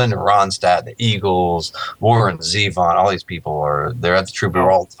 And Linda Ronstadt, the Eagles, Warren Zevon. All these people they're at the Troubadour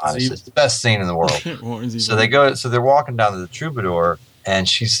all the time. It's the best scene in the world. So they're walking down to the Troubadour, and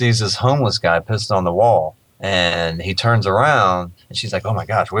she sees this homeless guy pissed on the wall. And he turns around, and she's like, oh, my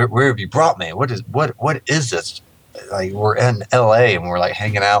gosh, where have you brought me? What is this? Like, we're in L.A., and we're, like,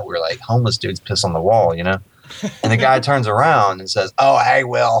 hanging out. We're, like, homeless dudes piss on the wall, you know? And the guy turns around and says, oh, hey,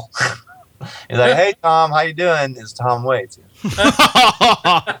 Will. He's like, hey, Tom, how you doing? It's Tom Waits.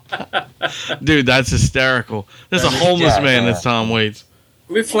 Dude, that's hysterical. There's a homeless man that's Tom Waits.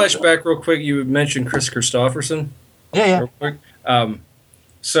 Let me flash back real quick. You mentioned Chris Christopherson. Yeah. Real quick.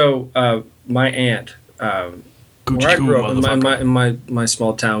 My aunt, where I grew up in my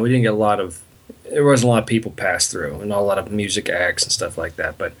small town, we didn't get there wasn't a lot of people pass through and not a lot of music acts and stuff like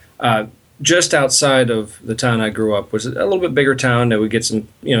that. But just outside of the town I grew up was a little bit bigger town that would get some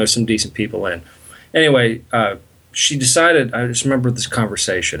decent people in. Anyway, she decided, I just remember this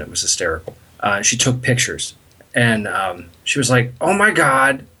conversation, it was hysterical. She took pictures, and she was like, oh my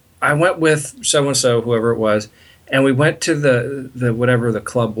God, I went with so-and-so, whoever it was, and we went to the whatever the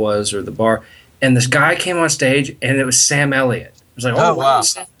club was or the bar, and this guy came on stage, and it was Sam Elliott. I was like, oh wow.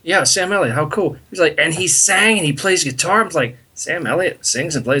 Yeah, Sam Elliott, how cool. He was like, and he sang and he plays guitar. I was like, Sam Elliott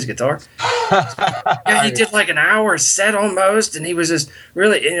sings and plays guitar? Yeah, he did like an hour set almost, and he was just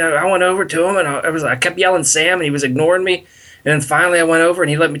really, I went over to him, and I kept yelling Sam, and he was ignoring me, and then finally I went over, and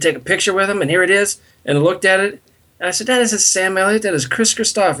he let me take a picture with him, and here it is, and I looked at it, and I said, that isn't Sam Elliott, that is Chris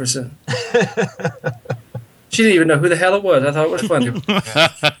Christopherson. She didn't even know who the hell it was. I thought it was funny.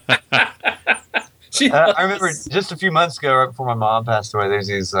 I remember just a few months ago, right before my mom passed away, there's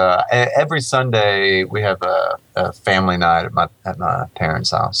these, every Sunday we have a family night at my parents'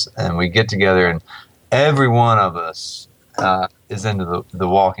 house, and we get together, and every one of us is into the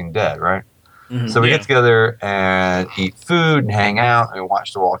Walking Dead, right? Mm-hmm, so we get together and eat food and hang out and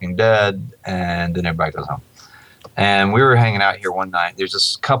watch The Walking Dead, and then everybody goes home. And we were hanging out here one night. There's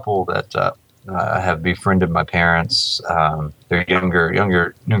this couple that have befriended my parents. They're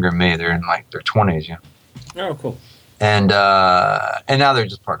younger than me. They're in like their 20s, you know. Oh, cool. And now they're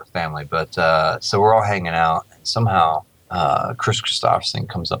just part of the family. But so we're all hanging out, and somehow Chris Christopherson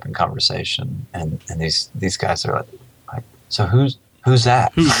comes up in conversation, and these guys are like, so who's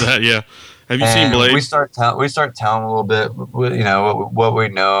that? Who's that? Yeah. Have you seen Blade? We start telling a little bit, what we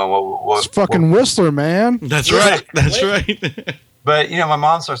know. It's fucking Whistler, man. That's right. That's right. But my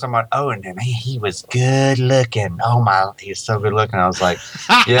mom starts talking about, and then he was good looking. Oh my, he was so good looking. I was like,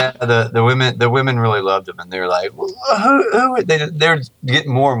 yeah, the women really loved him, and they're like, well, who? They're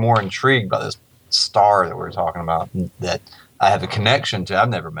getting more and more intrigued by this star that we're talking about that I have a connection to. I've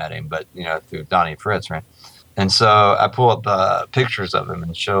never met him, but through Donnie Fritz, right? And so I pull up pictures of him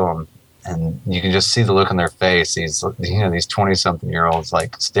and show them, and you can just see the look on their face. These 20-something-year-olds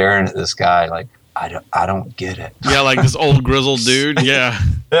like staring at this guy like, I don't get it. Yeah, like this old grizzled dude. Yeah.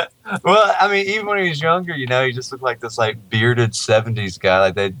 Well, I mean, even when he was younger, he just looked like this like bearded 70s guy.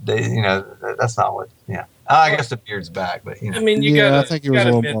 Like they that's not what. Yeah. I guess the beard's back, but I mean, I think it was a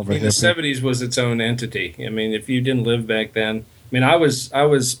little more of a hippie. The 70s was its own entity. I mean, if you didn't live back then, I mean, I was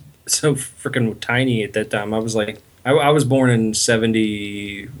so freaking tiny at that time. I was like, I was born in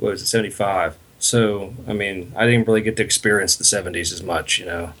 75. So, I mean, I didn't really get to experience the 70s as much,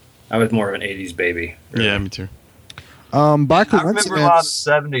 I was more of an 80s baby. Really. Yeah, me too. By coincidence, I remember a lot of the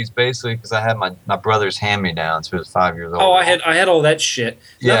 70s basically because I had my brother's hand-me-downs who was 5 years old. Oh, I had all that shit.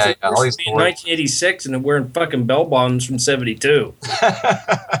 Yeah, all these in 1986 and wearing fucking bell bottoms from 72.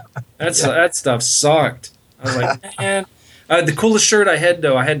 That stuff sucked. I was like, man. The coolest shirt I had,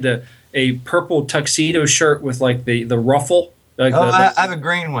 though, I had a purple tuxedo shirt with like the ruffle. Like I have a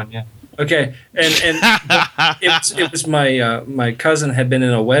green one, yeah. Okay, and it was my cousin had been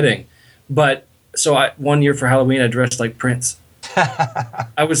in a wedding, but so one year for Halloween I dressed like Prince.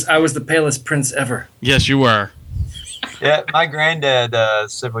 I was the palest Prince ever. Yes, you were. Yeah, my granddad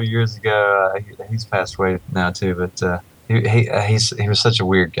several years ago, he's passed away now too, but he was such a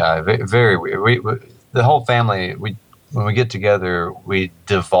weird guy, very, very weird. The whole family when we get together we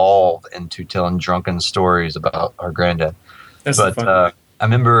devolve into telling drunken stories about our granddad. That's fun. I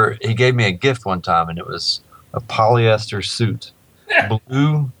remember he gave me a gift one time, and it was a polyester suit,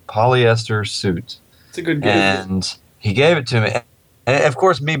 blue polyester suit. It's a good gift. And he gave it to me, and of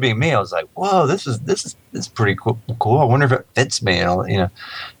course, me being me, I was like, "Whoa, this is pretty cool. I wonder if it fits me." And where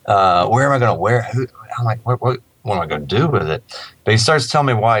am I going to wear it? I'm like, what am I going to do with it? But he starts telling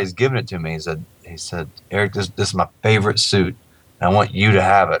me why he's giving it to me. He said, Eric, this is my favorite suit and I want you to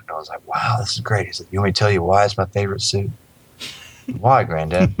have it. And I was like, wow, this is great. He said, you want me to tell you why it's my favorite suit? Why,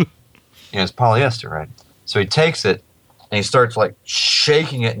 Granddad? It's polyester, right? So he takes it and he starts like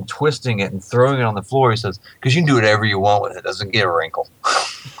shaking it and twisting it and throwing it on the floor. He says, because you can do whatever you want with it. It doesn't get a wrinkle.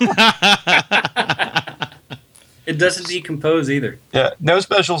 It doesn't decompose either. Yeah, no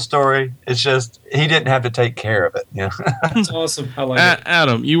special story. It's just he didn't have to take care of it. That's awesome. I like it.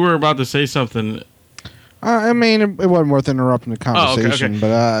 Adam, you were about to say something. I mean, it wasn't worth interrupting the conversation,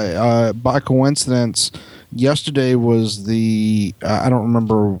 but by coincidence, yesterday was the, I don't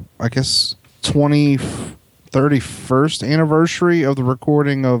remember, I guess 31st anniversary of the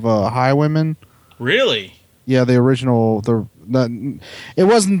recording of Highwaymen. Really? Yeah, the original. It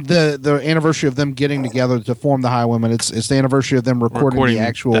wasn't the anniversary of them getting together to form the Highwaymen. It's the anniversary of them recording the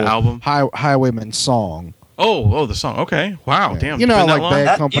actual the album? Highwaymen song. Oh, the song. Okay. Wow. Yeah. Damn. You know, Been that like long?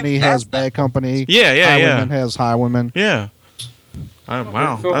 Bad Company has Bad Company. Yeah. Highwaymen has Highwaymen. Yeah.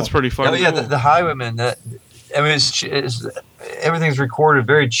 Wow. Cool. That's pretty fucking yeah, cool. the Highwaymen. It's everything's recorded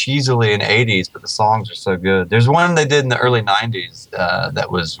very cheesily in '80s, but the songs are so good. There's one they did in the early '90s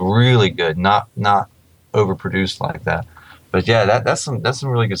that was really good, not overproduced like that. But yeah, that's some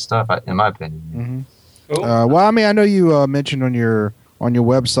really good stuff in my opinion. Mm-hmm. Cool. Well, I mean, I know you mentioned on your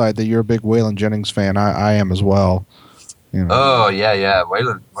website that you're a big Waylon Jennings fan. I am as well. You know. Oh yeah.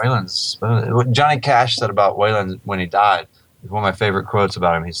 Waylon's what Johnny Cash said about Waylon when he died. One of my favorite quotes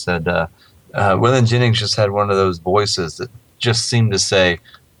about him. He said, "Waylon Jennings just had one of those voices that just seemed to say,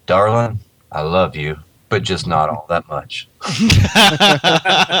 'Darling, I love you, but just not all that much.'"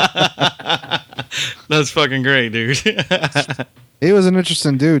 That's fucking great, dude. He was an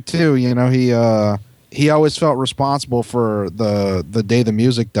interesting dude too. You know, he always felt responsible for the day the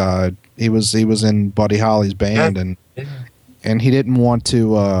music died. He was in Buddy Holly's band, and he didn't want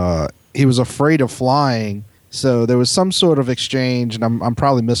to. He was afraid of flying, so there was some sort of exchange, and I'm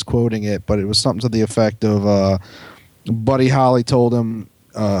probably misquoting it, but it was something to the effect of Buddy Holly told him,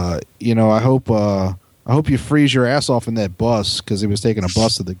 I hope you freeze your ass off in that bus, because he was taking a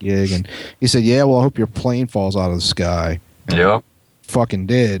bus to the gig, and he said, "Yeah, well, I hope your plane falls out of the sky." Yep. Fucking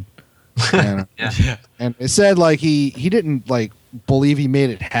did. And, Yeah. and it said like he didn't like believe he made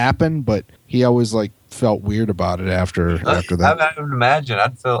it happen, but he always like felt weird about it after that. I would imagine.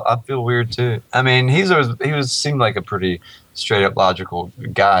 I'd feel weird too. I mean, he seemed like a pretty straight up logical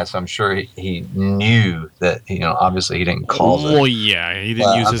guy, so I'm sure he knew that. Obviously he didn't call it. Oh yeah, he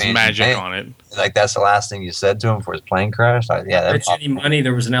didn't use his magic on it. Like that's the last thing you said to him before his plane crashed. Bet you any money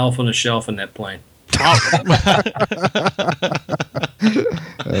there was an elf on a shelf in that plane.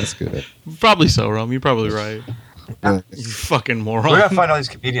 That's good. Probably so, Rum. You're probably right. Yeah. You fucking We're moron. gonna find all these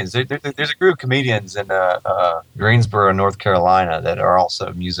comedians. There's a group of comedians in Greensboro, North Carolina, that are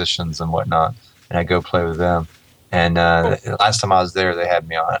also musicians and whatnot, and I go play with them. And the last time I was there, they had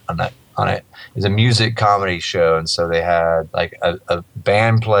me on it. It's a music comedy show, and so they had like a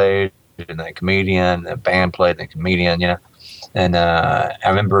band played and a comedian, a band played and a comedian, And I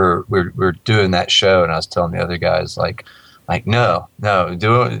remember we were doing that show, and I was telling the other guys like no,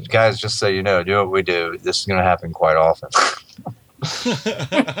 do it, guys. Just so you know, do what we do. This is going to happen quite often.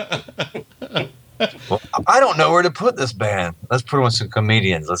 Well, I don't know where to put this band. Let's put on some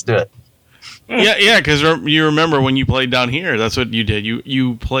comedians. Let's do it. Yeah, because you remember when you played down here, that's what you did.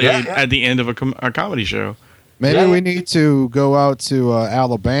 You played at the end of a comedy show. Maybe we need to go out to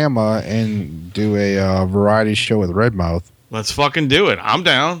Alabama and do a variety show with Redmouth. Let's fucking do it. I'm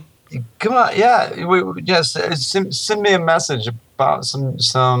down. Come on, yeah. Send me a message about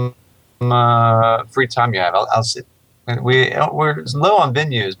some free time you have. I'll see. We're low on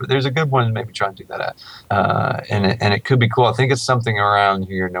venues, but there's a good one to maybe try and do that at. And it could be cool. I think it's something around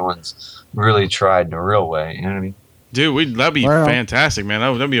here no one's really tried in a real way. You know what I mean? Dude, that'd be fantastic, man.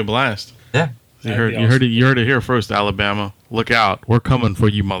 That'd be a blast. Yeah. You heard it here first, Alabama. Look out. We're coming for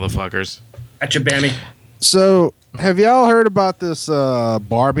you, motherfuckers. At your Bammy. So, have y'all heard about this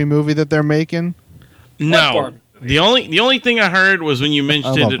Barbie movie that they're making? No. The only thing I heard was when you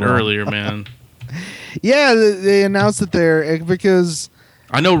mentioned it earlier, man. Yeah, they announced it there because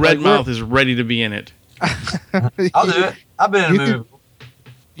I know Redmouth is ready to be in it. I'll do it. I've been in a movie.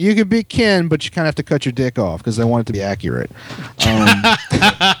 You could be Ken, but you kind of have to cut your dick off because they want it to be accurate.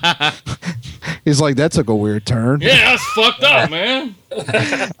 He's like, that took a weird turn. Yeah, that's fucked up, man.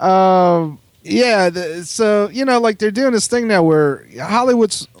 So like they're doing this thing now where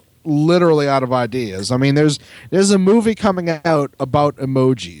Hollywood's literally out of ideas. I mean, there's a movie coming out about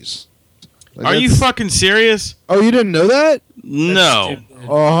emojis. Are you fucking serious? Oh, you didn't know that? No.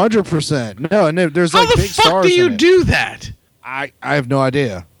 100%. No, and there's like How the big fuck stars do you in it. do that? I have no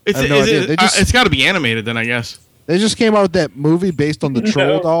idea. It's got to be animated then, I guess. They just came out with that movie based on the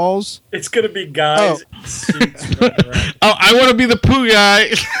Troll No. dolls. It's gonna be guys. in suits running around. Oh, I want to be the poo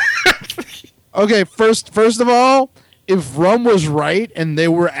guy. Okay, first of all, if Rum was right and they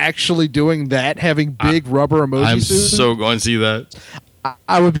were actually doing that, having big rubber emoji I'm suits, so going to see that.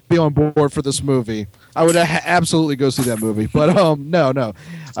 I would be on board for this movie. I would absolutely go see that movie. But no.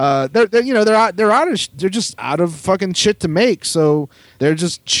 They're just out of fucking shit to make. So they're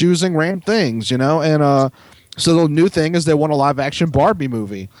just choosing random things, And so the new thing is they want a live action Barbie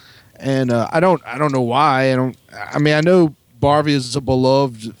movie, and I don't know why. I know Barbie is a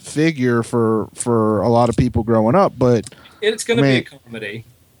beloved figure for a lot of people growing up, but It's gonna be a comedy.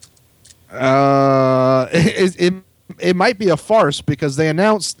 it might be a farce because they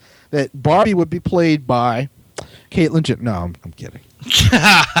announced that Barbie would be played by Caitlyn Jenner. No, I'm kidding.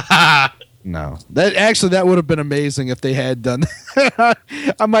 No, that would have been amazing if they had done that.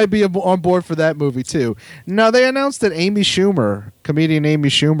 I might be on board for that movie too. No, they announced that comedian Amy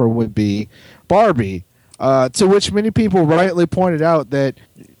Schumer, would be Barbie, to which many people rightly pointed out that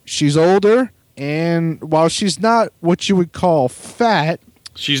she's older, and while she's not what you would call fat,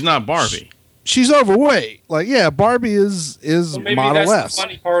 She's not Barbie. she's overweight. Like, yeah, Barbie is Well, maybe Model that's S. the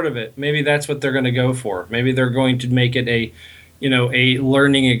funny part of it. Maybe that's what they're going to go for. Maybe they're going to make it a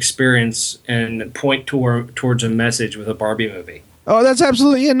learning experience and point towards a message with a Barbie movie. Oh, that's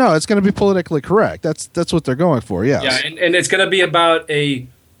absolutely it's going to be politically correct. That's what they're going for. Yes. Yeah, and it's going to be about a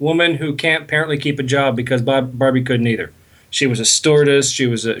woman who can't apparently keep a job because Barbie couldn't either. She was a stewardess. She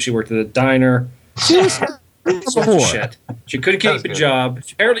worked at a diner. She was before. Shit. She couldn't keep a good. job.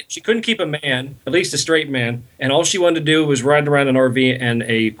 Apparently, she couldn't keep a man, at least a straight man, and all she wanted to do was ride around an RV and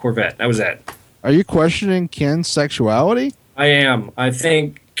a Corvette. That was it. Are you questioning Ken's sexuality? I am. I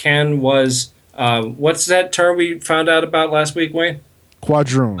think Ken was. What's that term we found out about last week, Wayne?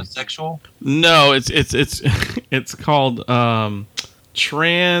 Quadroon. Sexual? No, it's it's called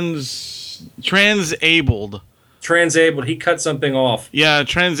transabled. Transabled. He cut something off. Yeah,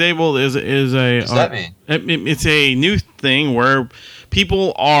 transabled is a. What does that mean? It's a new thing where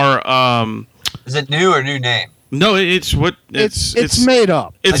people are. Is it new or new name? No, it's what It's made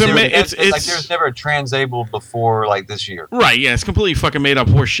up. It's like a there ma- was, it's like there was never a transabled before like this year. right. Yeah, it's completely fucking made up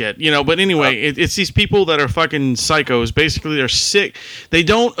horseshit. But anyway, it's these people that are fucking psychos. Basically, they're sick. They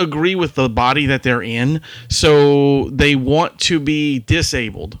don't agree with the body that they're in, so they want to be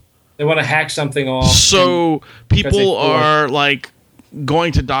disabled. They want to hack something off. So because they people feel are like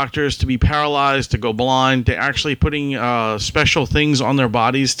going to doctors to be paralyzed, to go blind. They're actually putting special things on their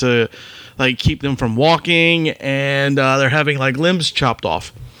bodies to like keep them from walking, and they're having like limbs chopped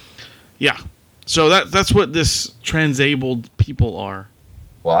off. Yeah. So that's what this transabled people are.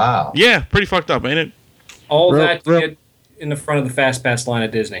 Wow. Yeah, pretty fucked up, ain't it? all Real- that to real- get in the front of the Fast Pass line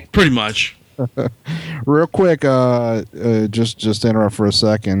at Disney. Pretty much. Real quick, just to interrupt for a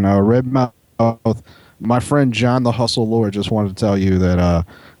second. Red Mouth, my friend John the Hustle Lord just wanted to tell you that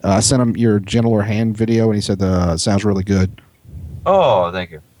I sent him your gentler hand video, and he said it sounds really good. Oh, thank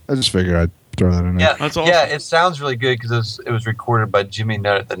you. I just figured I'd throw that in there. Yeah, That's awesome. yeah. It sounds really good because it was recorded by Jimmy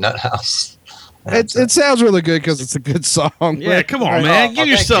Nut at the Nut House. It sounds really good because it's a good song. Yeah, come on, Oh, man. oh, Give thank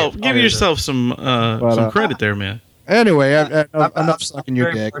yourself you. give Oh, yeah, yourself some credit there, man. Anyway, I'm enough sucking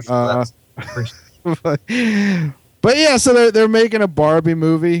your very dick. partial to that. But yeah, so they're making a Barbie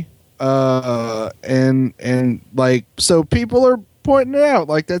movie, and like, so people are pointing it out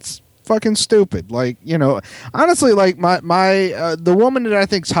like that's fucking stupid. Like, honestly, like my the woman that I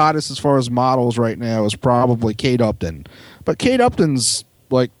think's hottest as far as models right now is probably Kate Upton, but Kate Upton's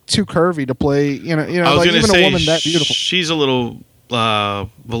like too curvy to play. I was like gonna even say a woman that beautiful. she's a little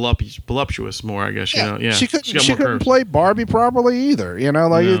voluptuous more, I guess. Yeah, She got couldn't more couldn't curves. play Barbie properly either.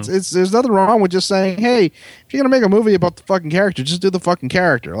 Like No. it's there's nothing wrong with just saying, hey, if you're gonna make a movie about the fucking character, just do the fucking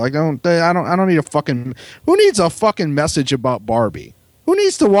character. Like I don't need a fucking who needs a fucking message about Barbie? Who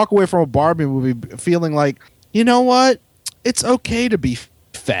needs to walk away from a Barbie movie feeling like, you know what? It's okay to be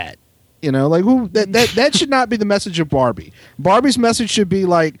fat. Like who that should not be the message of Barbie. Barbie's message should be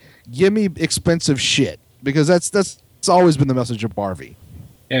like, give me expensive shit, because that's always been the message of Barbie.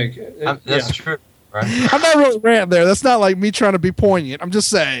 Yeah, That's yeah. true, right? I'm not really ranting there. That's not like me trying to be poignant. I'm just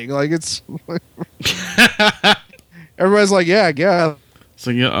saying, like, it's everybody's like, yeah, I guess.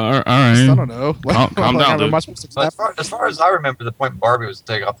 So yeah, all I right. don't know. Like, Calm down, dude. am I supposed to But accept? as far as I remember, the point Barbie was to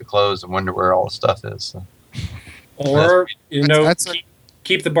take off the clothes and wonder where all the stuff is. So. Or That's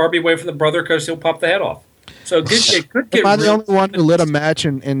keep the Barbie away from the brother because he'll pop the head off. So it could get. Am I the real- only one who lit a match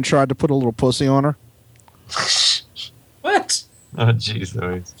and tried to put a little pussy on her? What? Oh, jeez,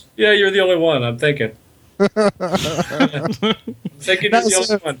 Louise. Yeah, you're the only one. I'm thinking. Take it No, easy on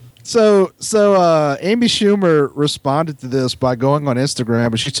so- one. So Amy Schumer responded to this by going on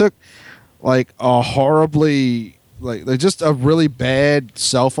Instagram, but she took like a horribly like just a really bad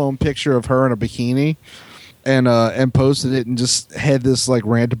cell phone picture of her in a bikini, and posted it and just had this like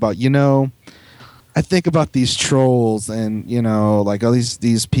rant about, I think about these trolls and like all these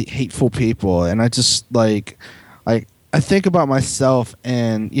hateful people, and I just like I think about myself,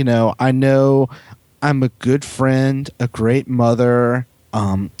 and I know I'm a good friend, a great mother,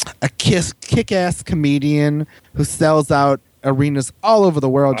 a kick-ass comedian who sells out arenas all over the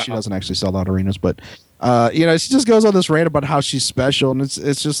world. She doesn't actually sell out arenas, but she just goes on this rant about how she's special, and it's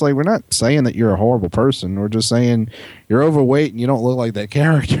just like, we're not saying that you're a horrible person. We're just saying you're overweight and you don't look like that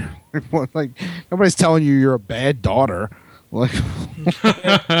character. Like, nobody's telling you you're a bad daughter. Like,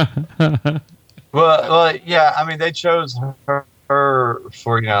 Well, yeah. I mean, they chose her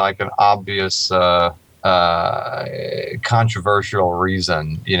for like an obvious controversial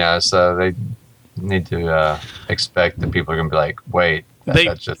reason. So they need to expect that people are gonna be like, wait,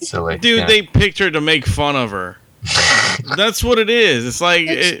 that's just silly. Dude, they picked her to make fun of her. That's what it is. It's like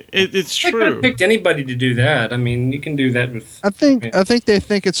it's They could have true. picked anybody to do that. I mean, you can do that with. I think they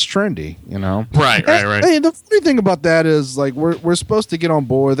think it's trendy. Right. Hey, the funny thing about that is, like, we're supposed to get on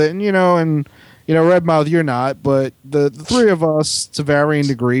board that, and Redmouth, you're not, but the three of us, to varying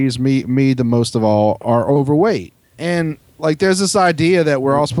degrees, me the most of all, are overweight, and like there's this idea that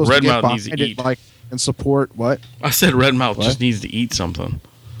we're all supposed to get Redmouth needs to behind it, eat. like, and support what. I said Redmouth What? just needs to eat something.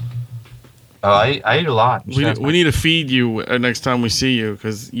 Oh, I eat a lot. We need to feed you next time we see you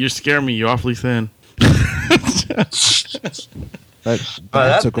because you scare me. You're awfully thin. That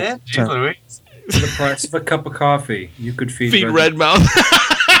But took a that's turn. usually we. For the price of a cup of coffee, you could feed Redmouth.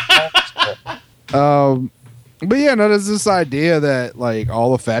 But yeah, no, there's this idea that like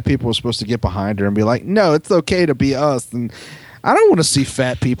all the fat people are supposed to get behind her and be like, no, it's okay to be us. And I don't want to see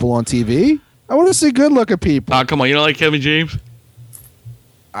fat people on TV. I want to see good looking people. Come on, you don't like Kevin James?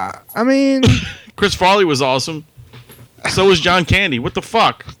 I mean, Chris Farley was awesome. So was John Candy. What the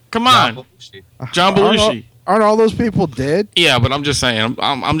fuck? Come on, John Belushi. aren't all those people dead? Yeah, but I'm just saying.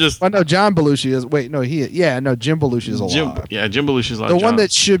 I'm just Oh no, John Belushi is. Wait, no, Jim Belushi is alive. Jim Belushi's alive. The one John.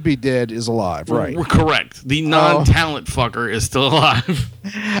 that should be dead is alive, right? We're correct. The non-talent fucker is still alive.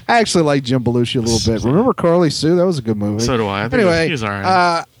 I actually like Jim Belushi a little bit. Remember Carly Sue? That was a good movie. So do I. I think Anyway, he's all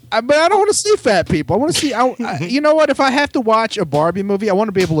right. but I don't want to see fat people. I want to see. You know what? If I have to watch a Barbie movie, I want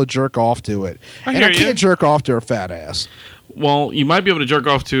to be able to jerk off to it, I and hear I can't you. jerk off to her fat ass. Well, you might be able to jerk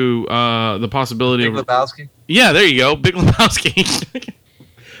off to the possibility Big of Lebowski. yeah. There you go, Big Lebowski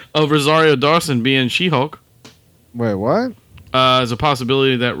of Rosario Dawson being She-Hulk. Wait, what? There's a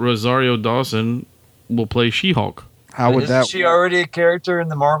possibility that Rosario Dawson will play She-Hulk. How would Isn't that? she already a character in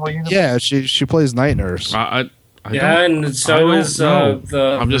the Marvel universe? Yeah, she plays night nurse. I Yeah, don't- and I so don't is know.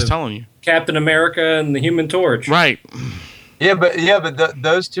 the I'm just the telling you. Captain America and the Human Torch. Right. Yeah, but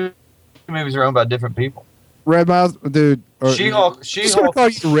those two movies are owned by different people. Redmouth, dude. She-Hulk. Just gonna call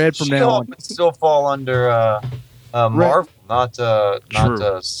you Red from now She-Hulk on. would still fall under Marvel, not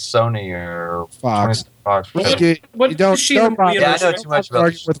Sony or Fox. Fox. What You don't- is she don't in the movie? Yeah, I know too much about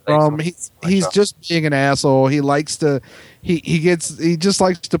Argue with Rum. He's just being an asshole. He likes to. He just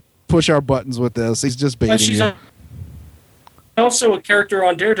likes to push our buttons with this. He's just baiting She's you. also a character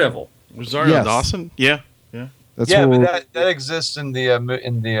on Daredevil. Rosario Yes. Dawson. Yeah. That's Yeah, what but that exists in the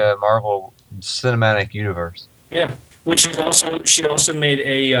Marvel Cinematic Universe. Yeah, which is also she also made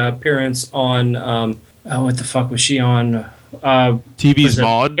a appearance on what the fuck was she on? TV's Was it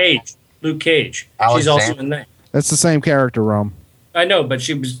Maud. Luke Cage. She's Alexander. also in that. That's the same character, Rum. I know, but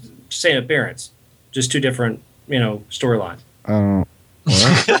she was same appearance, just two different storylines.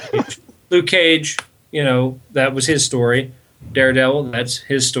 Luke Cage, that was his story. Daredevil, that's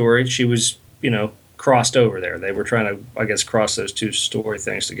his story. She was crossed over there. They were trying to, I guess, cross those two story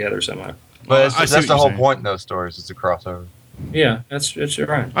things together somehow. But I see that's what the you're whole saying. point in those stories. It's a crossover. Yeah, that's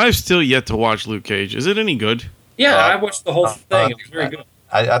right. I've still yet to watch Luke Cage. Is it any good? Yeah, I watched the whole thing. It was very good.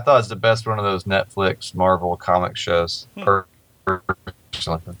 I thought it's the best one of those Netflix Marvel comic shows.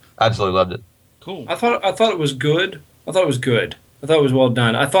 Personally, I absolutely loved it. Cool. I thought it was good. I thought it was good. I thought it was well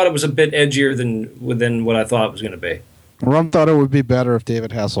done. I thought it was a bit edgier than what I thought it was going to be. Rum thought it would be better if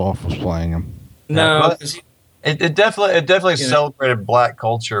David Hasselhoff was playing him. No, Well, 'cause he- It definitely You know. celebrated Black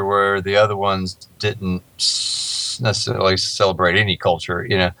culture where the other ones didn't necessarily celebrate any culture,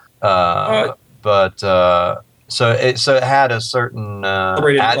 So it had a certain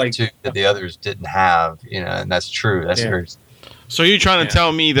Celebrated, like- attitude that the others didn't have, and that's true. That's Yeah. very. So you're trying to Yeah.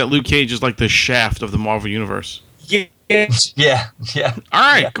 tell me that Luke Cage is like the Shaft of the Marvel universe? Yeah, yeah. All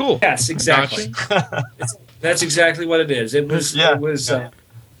right, Yeah. cool. Yes, exactly. Gotcha. That's exactly what it is. It was. Yeah. It was.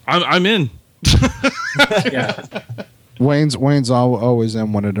 I'm in. Yeah. Wayne's always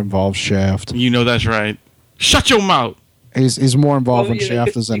in when it involves Shaft. You know that's right. Shut your mouth. He's more involved Well, in yeah,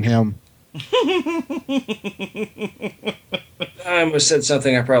 Shaft than him. I almost said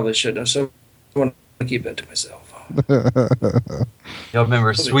something I probably shouldn't have, so I want to keep that to myself. Y'all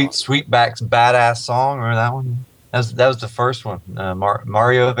remember Sweetback's Badass Song? Remember that one? That was the first one.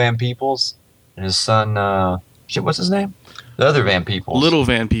 Mario Van Peebles and his son, what's his name? The other Van Peebles. Little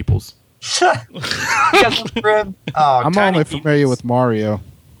Van Peoples. You guys remember him? Oh, I'm Tiny only familiar with Mario.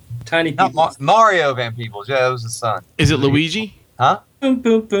 Tiny not people. Mario Van Peebles. Yeah, that was his son. Is it Luigi? Huh? Boom,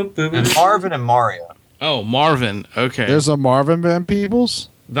 boom, boom, boom. And Marvin and Mario. Oh, Marvin. Okay. There's a Marvin Van Peebles.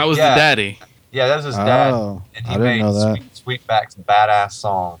 That was Yeah. the daddy. Yeah, that was his dad. Oh, And I he didn't made know that. Sweetback's Badass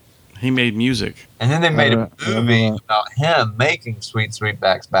Song. He made music. And then they made a I don't know movie that. about him making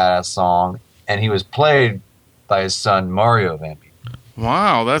Sweetback's Badass Song, and he was played by his son Mario Van Peebles.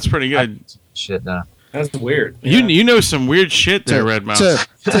 Wow, that's pretty good. Shit, no. That's weird. You know some weird shit there, Red Mouse.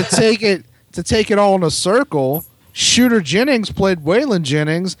 To take it all in a circle, Shooter Jennings played Waylon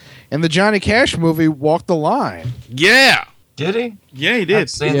Jennings in the Johnny Cash movie Walk the Line. Yeah. Did he? Yeah, he I did. haven't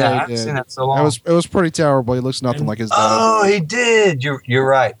seen Yeah, that. he I haven't did. seen that so long. It was pretty terrible. He looks nothing like his dad. Oh, he did. You're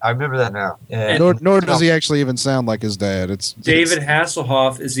right. I remember that now. Yeah. Nor does he actually even sound like his dad. It's David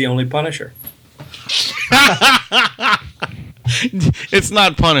Hasselhoff is the only Punisher. It's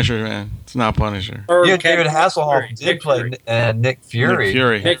not Punisher, man. It's not Punisher. Or Yeah, Captain David Hasselhoff Fury. did Nick play Fury. Nick Fury. Nick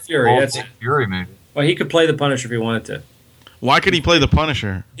Fury. Nick Fury. Old That's Nick Fury movie. well, he could play the Punisher if he wanted to. Why could he play the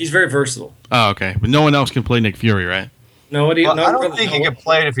Punisher? He's very versatile. Oh, okay. But no one else can play Nick Fury, right? Nobody. Well, no, I don't really, think he no- could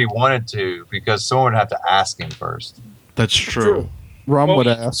play it if he wanted to, because someone would have to ask him first. That's true. True. Rum Well, would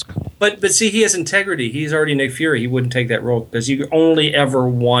ask. But see, he has integrity. He's already Nick Fury. He wouldn't take that role because you only ever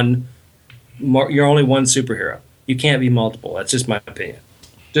one. You're only one superhero. You can't be multiple. That's just my opinion.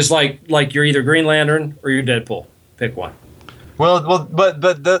 Just like you're either Green Lantern or you're Deadpool. Pick one. Well,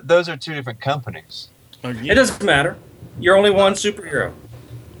 but those are two different companies. It doesn't matter. You're only one superhero.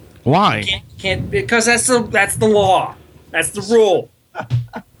 Why? Can't because that's the law. That's the rule.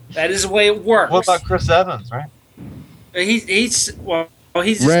 That is the way it works. What about Chris Evans, right? He's just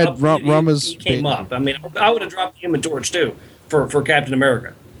Red, up, Rum is he came big. up. I mean, I would have dropped the Human Torch too for Captain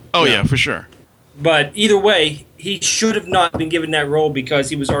America. Oh, yeah, for sure. But either way, he should have not been given that role because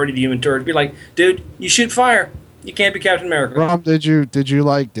he was already the Human Torch. Be like, dude, you shoot fire. You can't be Captain America. Rum, did you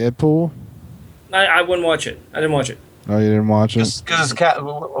like Deadpool? I wouldn't watch it. I didn't watch it. Oh, you didn't watch it? Because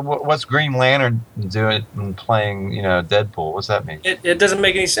what's Green Lantern doing and playing? Deadpool. What's that mean? It doesn't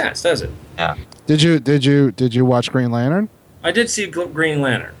make any sense, does it? Yeah. Did you watch Green Lantern? I did see Green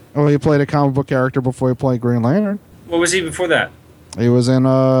Lantern. Oh, he played a comic book character before he played Green Lantern. What was he before that? He was in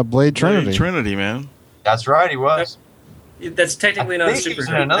Blade Trinity. Trinity, man. That's right. He was. That's technically I not a think he was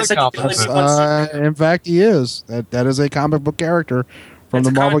in superhero. another I said you comic can only book. be one superhero. In fact, he is. That is a comic book character from It's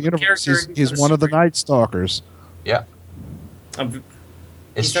the a Marvel comic book Universe. character, He's not a one of the superhero. Night Stalkers. Yeah. I'm-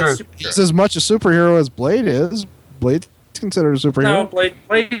 It's he's not a true. superhero. He's as much a superhero as Blade is. Blade's considered a No,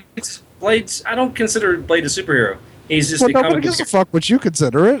 superhero. Blade's. I don't consider Blade a superhero. He's just Well, a nobody comic book. gives a fuck what you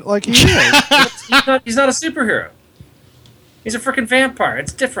consider it. Like he is. He's not a superhero. He's a freaking vampire.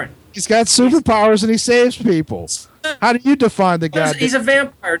 It's different. He's got superpowers and he saves people. How do you define the guy? He's a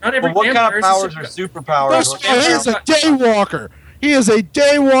vampire. Not every Well, what kind vampire of is a powers are superhero. superpowers? First of all, he is a daywalker. He is a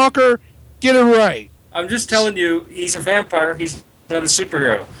daywalker. Get it right. I'm just telling you, he's a vampire. He's not a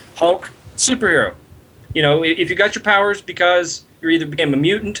superhero. Hulk, superhero. You know, if you got your powers because you either became a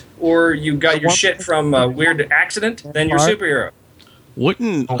mutant or you got your shit from a weird accident, then you're a superhero.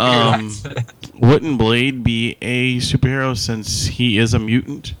 Wouldn't Oh, wouldn't Blade be a superhero since he is a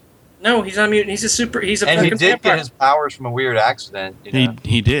mutant? No, he's not a mutant. He's a And he fucking did vampire. get his powers from a weird accident.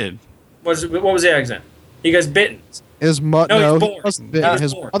 He did. What was the accident? He gets bitten. His No, he's no, he born. wasn't No, bitten. he's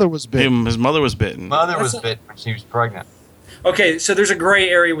His born. mother was bitten. His mother was bitten. Mother was That's bitten when she was pregnant. Okay, so there's a gray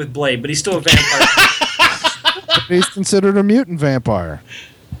area with Blade, but he's still a vampire. He's considered a mutant vampire.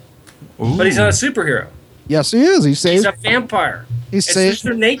 But he's not a superhero. Yes, he is. He He's saves. a vampire. He It's saves. just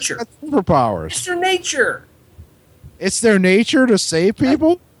their nature. Superpowers. It's their nature. It's their nature to save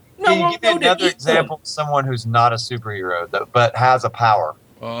people. No, Can you well, give me no, to another eat them. example of someone who's not a superhero but has a power?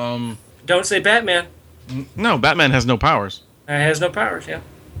 Don't say Batman. No, Batman has no powers. Has no powers. Yeah.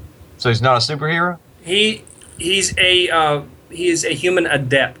 So he's not a superhero? He is a human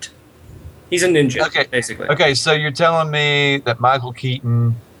adept. He's a ninja, Okay. basically. Okay, so you're telling me that Michael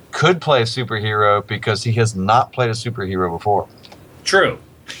Keaton could play a superhero because he has not played a superhero before. True.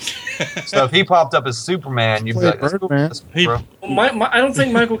 So if he popped up as Superman, you'd be like, "That's cool, Birdman. that's cool, bro." Well, I don't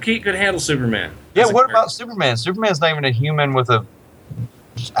think Michael Keaton could handle Superman. Yeah, as a what character. about Superman? Superman's not even a human with a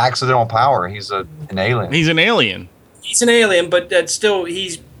accidental power. He's an alien. He's an alien. He's an alien, but that's still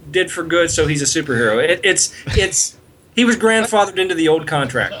he's did for good, so he's a superhero. It's he was grandfathered into the old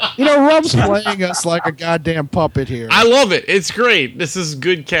contract. You know, Rum's playing us like a goddamn puppet here. I love it. It's great. This is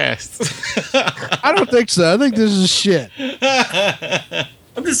good cast. I don't think so. I think this is shit.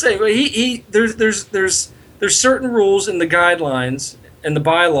 I'm just saying, there's certain rules in the guidelines and the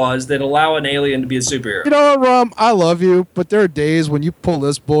bylaws that allow an alien to be a superhero. You know what, Rum? I love you, but there are days when you pull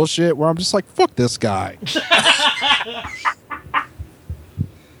this bullshit where I'm just like, fuck this guy.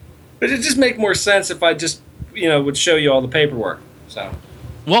 But it just make more sense if I just would show you all the paperwork. So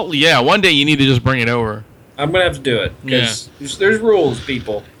Well, yeah. One day you need to just bring it over. I'm gonna have to do it because there's rules,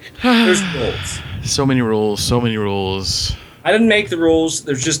 people. There's rules. So many rules. So many rules. I didn't make the rules.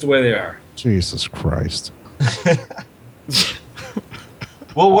 They're just the way they are. Jesus Christ.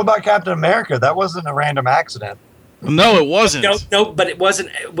 Well, what about Captain America? That wasn't a random accident. No, it wasn't. No, but it wasn't.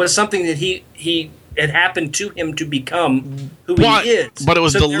 It was something that he it happened to him to become who But- he is. but it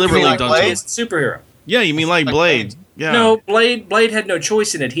was therefore deliberately like done Blade? to him. He's a superhero. Yeah, you mean like Blade? Yeah. No, Blade had no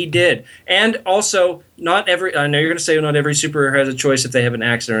choice in it. He did. And also, not every. I know you're going to say not every superhero has a choice if they have an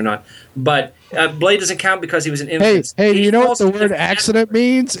accident or not. But Blade doesn't count because he was an Hey, infant. do you know what the falls word into accident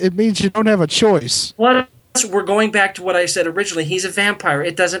means? It means you don't have a choice. What? We're going back to what I said originally. He's a vampire.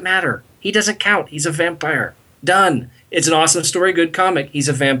 It doesn't matter. He doesn't count. He's a vampire. Done. It's an awesome story, good comic. He's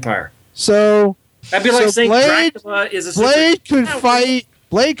a vampire. So That'd be like So saying Blade- Dracula is a Blade could No, fight.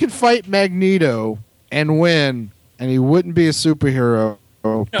 Blade could fight Magneto and win, and he wouldn't be a superhero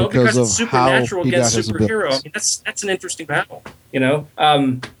No, because because of it's how supernatural he got against his superhero. I abilities. mean, that's an interesting battle.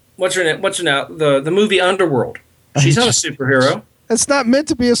 What's her name? What's her now? The movie Underworld. She's not a superhero. It's not meant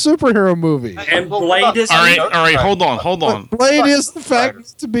to be a superhero movie. And Well, Blade what is. about- All right. Hold on. Blade is the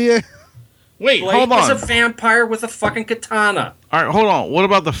fact to be a. Wait, Blade hold is on. a vampire with a fucking katana. All right, hold on. What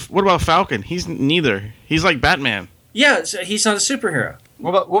about Falcon? He's neither. He's like Batman. Yeah, so he's not a superhero. What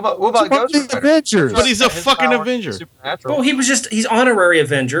about What Ghost the Rider? Avengers? But he's a His fucking powers are Avenger. Supernatural. Well, he's honorary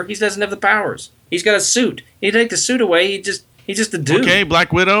Avenger. He doesn't have the powers. He's got a suit. You take the suit away, he's just a dude. Okay,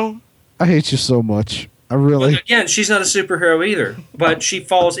 Black Widow. I hate you so much. I But really. again, she's not a superhero either. But she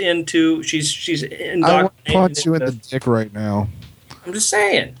falls into she's I want to indoctrinated. punch you in the into- dick right now. I'm just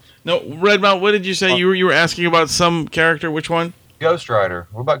saying. No, Redmount. What did you say? You were asking about some character. Which one? Ghost Rider.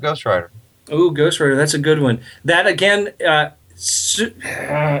 What about Ghost Rider? Ooh, Ghost Rider. That's a good one. That again, that's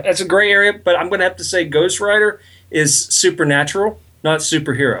a gray area. But I'm going to have to say Ghost Rider is supernatural, not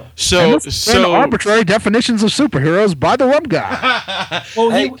superhero. So arbitrary definitions of superheroes by the Rum Guy.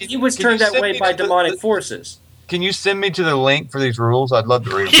 Well, Hey, he was can turned you that send way me by the- demonic forces. Can you send me to the link for these rules? I'd love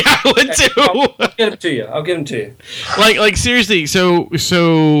to read them. yeah, I would too. I'll get him to you. I'll get him to you. like seriously.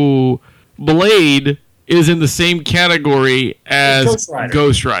 So Blade is in the same category as Ghost Rider.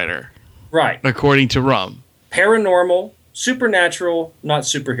 Ghost Rider, Right. according to Rum. Paranormal, supernatural, not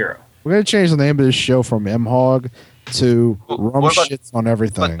superhero. We're gonna change the name of this show from M Hog to What Rum about- Shits on But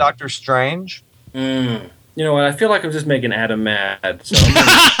Everything. Doctor Strange? You know what? I feel like I'm just making Adam mad. So I'm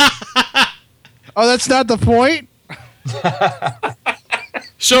gonna- Oh, that's not the point.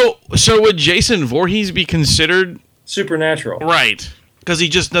 So would Jason Voorhees be considered supernatural. right? Because he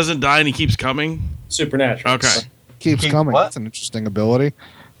just doesn't die and he keeps coming. Supernatural. Okay. Keeps Keep coming. what? That's an interesting ability.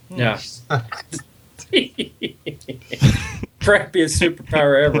 Yeah. Crappiest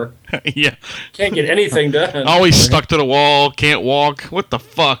superpower ever. Yeah. Can't get anything done. Always stuck to the wall. Can't walk. What the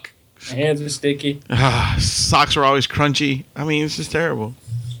fuck? My hands are sticky. Socks are always crunchy. I mean, it's just terrible.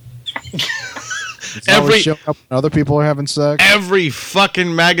 It's always Every showing up when other people are having sex. every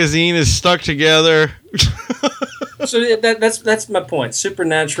fucking magazine is stuck together. So that's my point.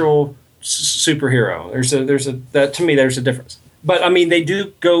 Supernatural superhero. There's a that to me there's a difference. But I mean they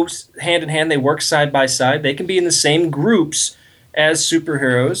do go hand in hand. They work side by side. They can be in the same groups as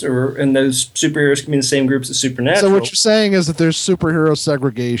superheroes, and those superheroes can be in the same groups as supernatural. So what you're saying is that there's superhero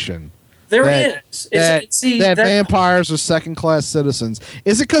segregation. There that- is. That vampires are second-class citizens.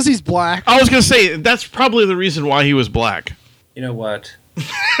 Is it because he's black? I was gonna say that's probably the reason why he was black. You know what?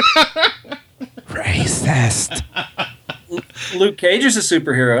 Racist. Luke Cage is a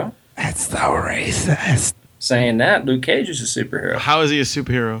superhero. That's so racist. Saying that, Luke Cage is a superhero. How is he a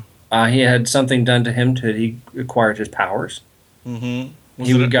superhero? He had something done to him he acquired his powers. Mm-hmm.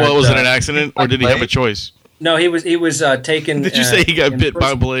 He Was it an accident or did he have a choice? No, he was taken. Did you say he got in bit by a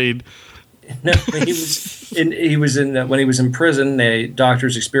prison. blade? No, he was in when he was in prison.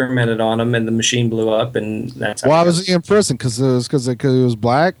 Doctors experimented on him, and the machine blew up, and that's how Why was he in prison? Because he was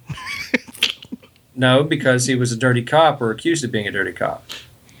black. No, because he was a dirty cop or accused of being a dirty cop.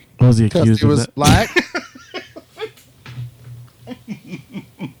 Was he Because accused he of was that? black.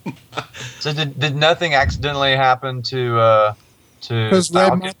 So did nothing accidentally happen to Because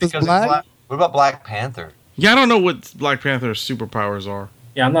Falcon Red Mouth is because he's black? What about Black Panther? Yeah, I don't know what Black Panther's superpowers are.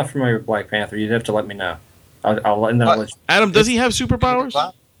 Yeah, I'm not familiar with Black Panther. You'd have to let me know. And then I'll let you. Adam, does he have superpowers?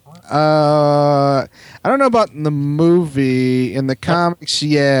 Black- I don't know about in the movie. In the comics,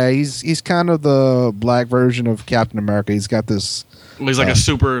 yeah, he's kind of the black version of Captain America. He's got this. He's like a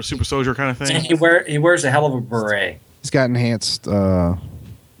super soldier kind of thing. He wears a hell of a beret. He's got enhanced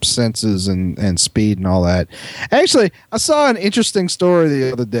senses and speed and all that. Actually, I saw an interesting story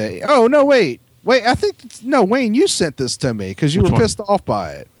the other day. Oh no, wait. I think Wayne, you sent this to me because you Which were one? pissed off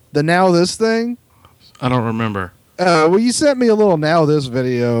by it. The Now This thing. I don't remember. Well, you sent me a little Now This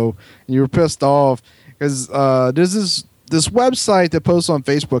video, and you were pissed off because there's this website that posts on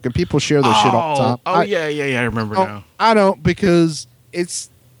Facebook, and people share their shit all the time. Oh, yeah, I remember now. I don't, because it's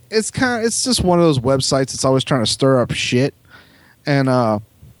just one of those websites that's always trying to stir up shit, and I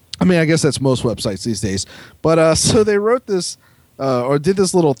mean, I guess that's most websites these days. But so they wrote this or did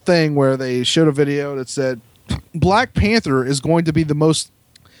this little thing where they showed a video that said Black Panther is going to be the most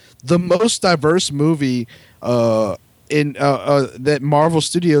diverse movie that Marvel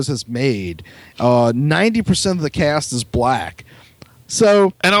Studios has made. 90% of the cast is black.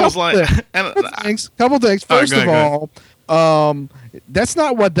 So, And I was like, couple things. All right, First go of ahead, all, that's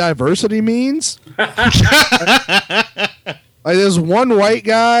not what diversity means. Like, there's one white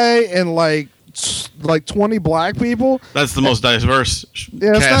guy and like 20 black people. that's the most diverse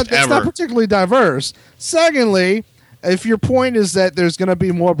Yeah, cast it's ever. not particularly diverse. Secondly, if your point is that there's going to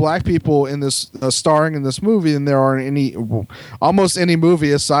be more black people in this starring in this movie than there are in almost any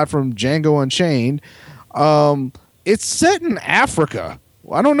movie aside from Django Unchained, it's set in Africa.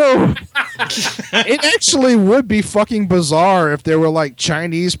 I don't know. It actually would be fucking bizarre if there were like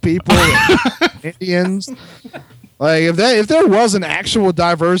Chinese people, and Indians. Like if there was an actual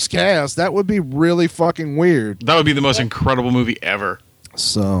diverse cast, that would be really fucking weird. That would be the most incredible movie ever.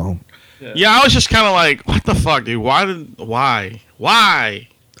 So, Yeah, I was just kind of like, what the fuck, dude? Why?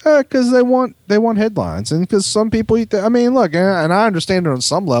 because they want headlines, and because some people I mean, look, and I understand it on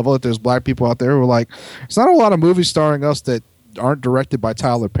some level that there's black people out there who are like, it's not a lot of movies starring us that aren't directed by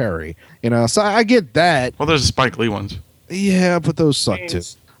Tyler Perry, so I get that. Well, there's the Spike Lee ones. Yeah, but those suck too.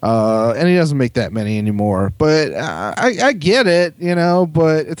 And he doesn't make that many anymore. But I get it,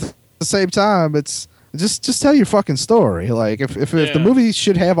 but at the same time, it's just tell your fucking story. Like if the movie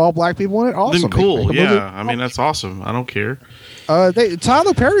should have all black people in it, awesome. Then cool, Make a movie. yeah. I mean, that's awesome. I don't care.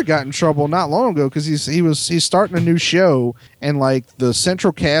 Tyler Perry got in trouble not long ago because he's starting a new show, and like the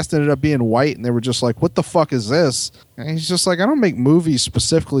central cast ended up being white, and they were just like, "What the fuck is this?" And he's just like, "I don't make movies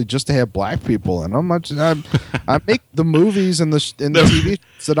specifically just to have black people in them. I make the movies and the TV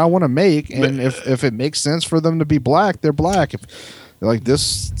shows that I want to make, and if it makes sense for them to be black, they're black. If like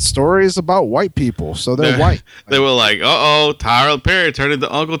this story is about white people, so they're white." They were like, Tyler Perry turned into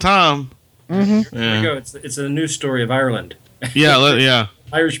Uncle Tom. Mm-hmm. There you go. It's a news story of Ireland. Yeah.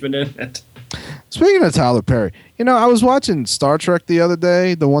 Irishman in it. Speaking of Tyler Perry, I was watching Star Trek the other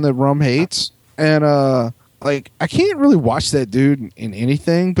day, the one that Rum hates, and I can't really watch that dude in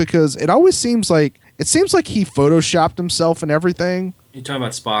anything because it seems like he photoshopped himself and everything. You talking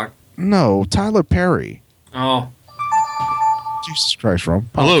about Spock? No, Tyler Perry. Oh, Jesus Christ,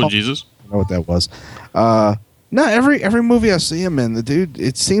 Rum. Hello, Jesus. I don't know what that was. No, every movie I see him in, the dude,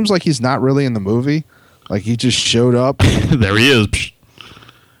 it seems like he's not really in the movie. Like he just showed up. There he is.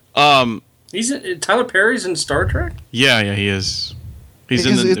 Tyler Perry's in Star Trek. Yeah, he is. He's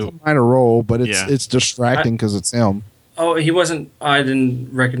Because in it's the a minor role, but Yeah. it's distracting because it's him. Oh, he wasn't. I didn't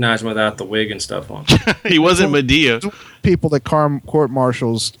recognize him without the wig and stuff on. He wasn't Medea. People that court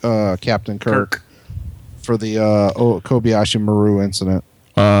marshals Captain Kirk for the Kobayashi Maru incident.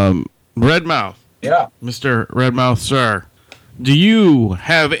 Redmouth. Yeah. Mr. Redmouth, sir. Do you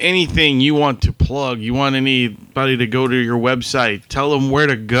have anything you want to plug? You want anybody to go to your website? Tell them where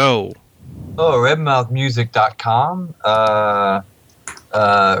to go. Oh, redmouthmusic.com.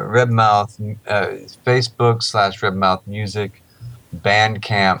 Redmouth, Facebook /Redmouth Music,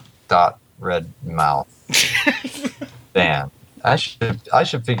 Bandcamp.redmouth. Damn. I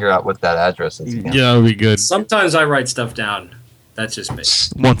should figure out what that address is again. Yeah, that'll be good. Sometimes I write stuff down. That's just me.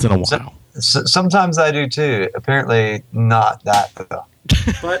 Once in a while. Sometimes I do too. Apparently not that though.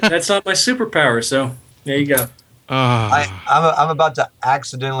 But that's not my superpower. So there you go. I'm about to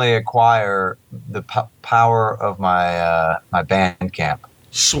accidentally acquire the power of my my Bandcamp.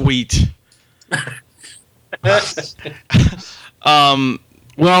 Sweet.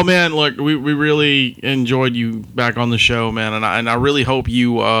 Well, man, look, we really enjoyed you back on the show, man, and I really hope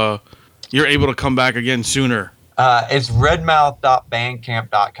you're able to come back again sooner. It's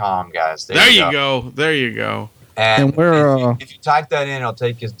redmouth.bandcamp.com, guys. There you go. There you go. And we're if you type that in, it'll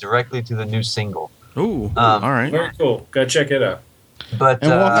take you directly to the new single. Ooh, all right. Very cool. Go check it out. But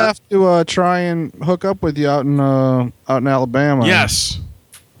and we'll have to try and hook up with you out in Alabama. Yes.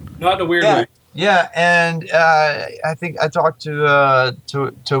 Not in a weird Yeah. way. Yeah, and I think I talked to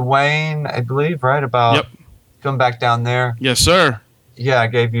Wayne, I believe, right, about coming back down there. Yes, sir. Yeah, I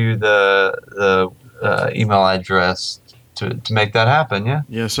gave you the email address to make that happen. Yeah.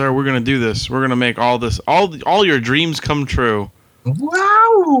 Yes, sir. We're gonna do this. We're gonna make all your dreams come true.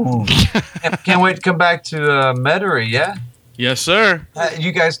 Wow! Can't wait to come back to Metairie. Yeah. Yes, sir.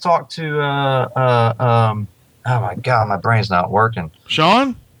 You guys talked to oh my God, my brain's not working.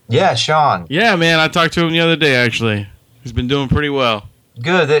 Sean? Yeah, Sean. Yeah, man. I talked to him the other day. Actually, he's been doing pretty well.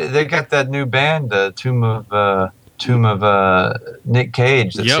 Good. They got that new band, Tomb of Nick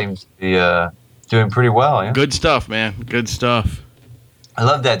Cage, that seems to be doing pretty well. Yeah. Good stuff, man. Good stuff. I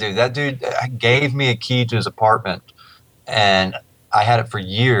love that dude. That dude gave me a key to his apartment, and I had it for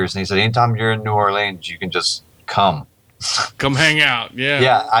years. And he said, anytime you're in New Orleans, you can just come. Come hang out. Yeah.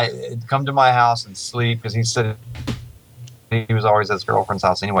 Yeah, I come to my house and sleep, because he said he was always at his girlfriend's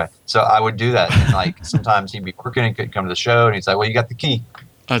house anyway. So I would do that. And like sometimes he'd be working and couldn't come to the show, and he'd say, well, you got the key.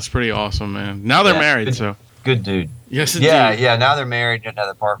 That's pretty awesome, man. Now they're married, good, so. Good dude. Yes, indeed. Yeah. Now they're married, don't have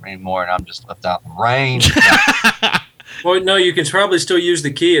the apartment anymore, and I'm just left out in the rain. Well, no, you can probably still use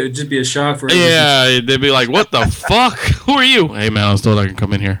the key. It would just be a shock for everyone. Yeah, they'd be like, what the fuck? Who are you? Hey, man, I was told I can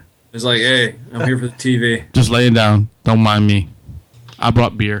come in here. It's like, hey, I'm here for the TV. Just lay it down. Don't mind me. I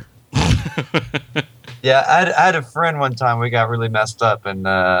brought beer. Yeah, I had a friend one time. We got really messed up, and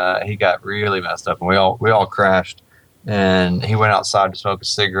he got really messed up, and we all crashed. And he went outside to smoke a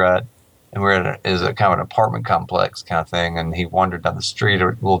cigarette, and we're at a kind of an apartment complex kind of thing. And he wandered down the street a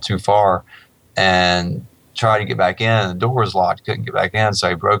little too far, and tried to get back in. The door was locked, couldn't get back in, so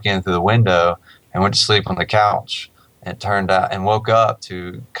he broke in through the window and went to sleep on the couch. And it turned out, and woke up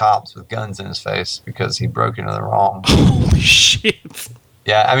to cops with guns in his face because he broke into the wrong. Holy shit.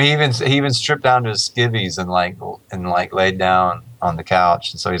 Yeah, I mean, he even stripped down to his skivvies and laid down on the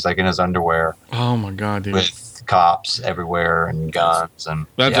couch, and so he's like in his underwear Oh my god, dude. with cops everywhere and guns, and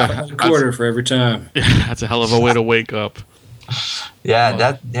That's yeah, A quarter for every time. That's a hell of a way to wake up.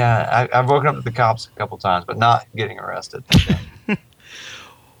 I've woken up with the cops a couple times, but not getting arrested.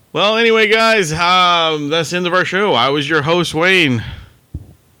 Well, anyway, guys, that's the end of our show. I was your host, Wayne.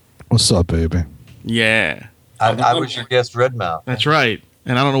 What's up, baby? Yeah, I was your guest, Redmouth. that's right.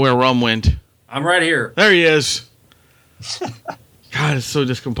 And I don't know where Rum went. I'm right here. There he is. God, it's so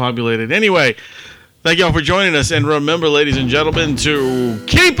discombobulated. Anyway, thank y'all for joining us. And remember, ladies and gentlemen, to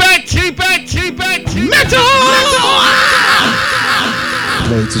keep it metal!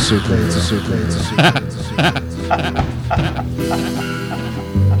 Play it to suit.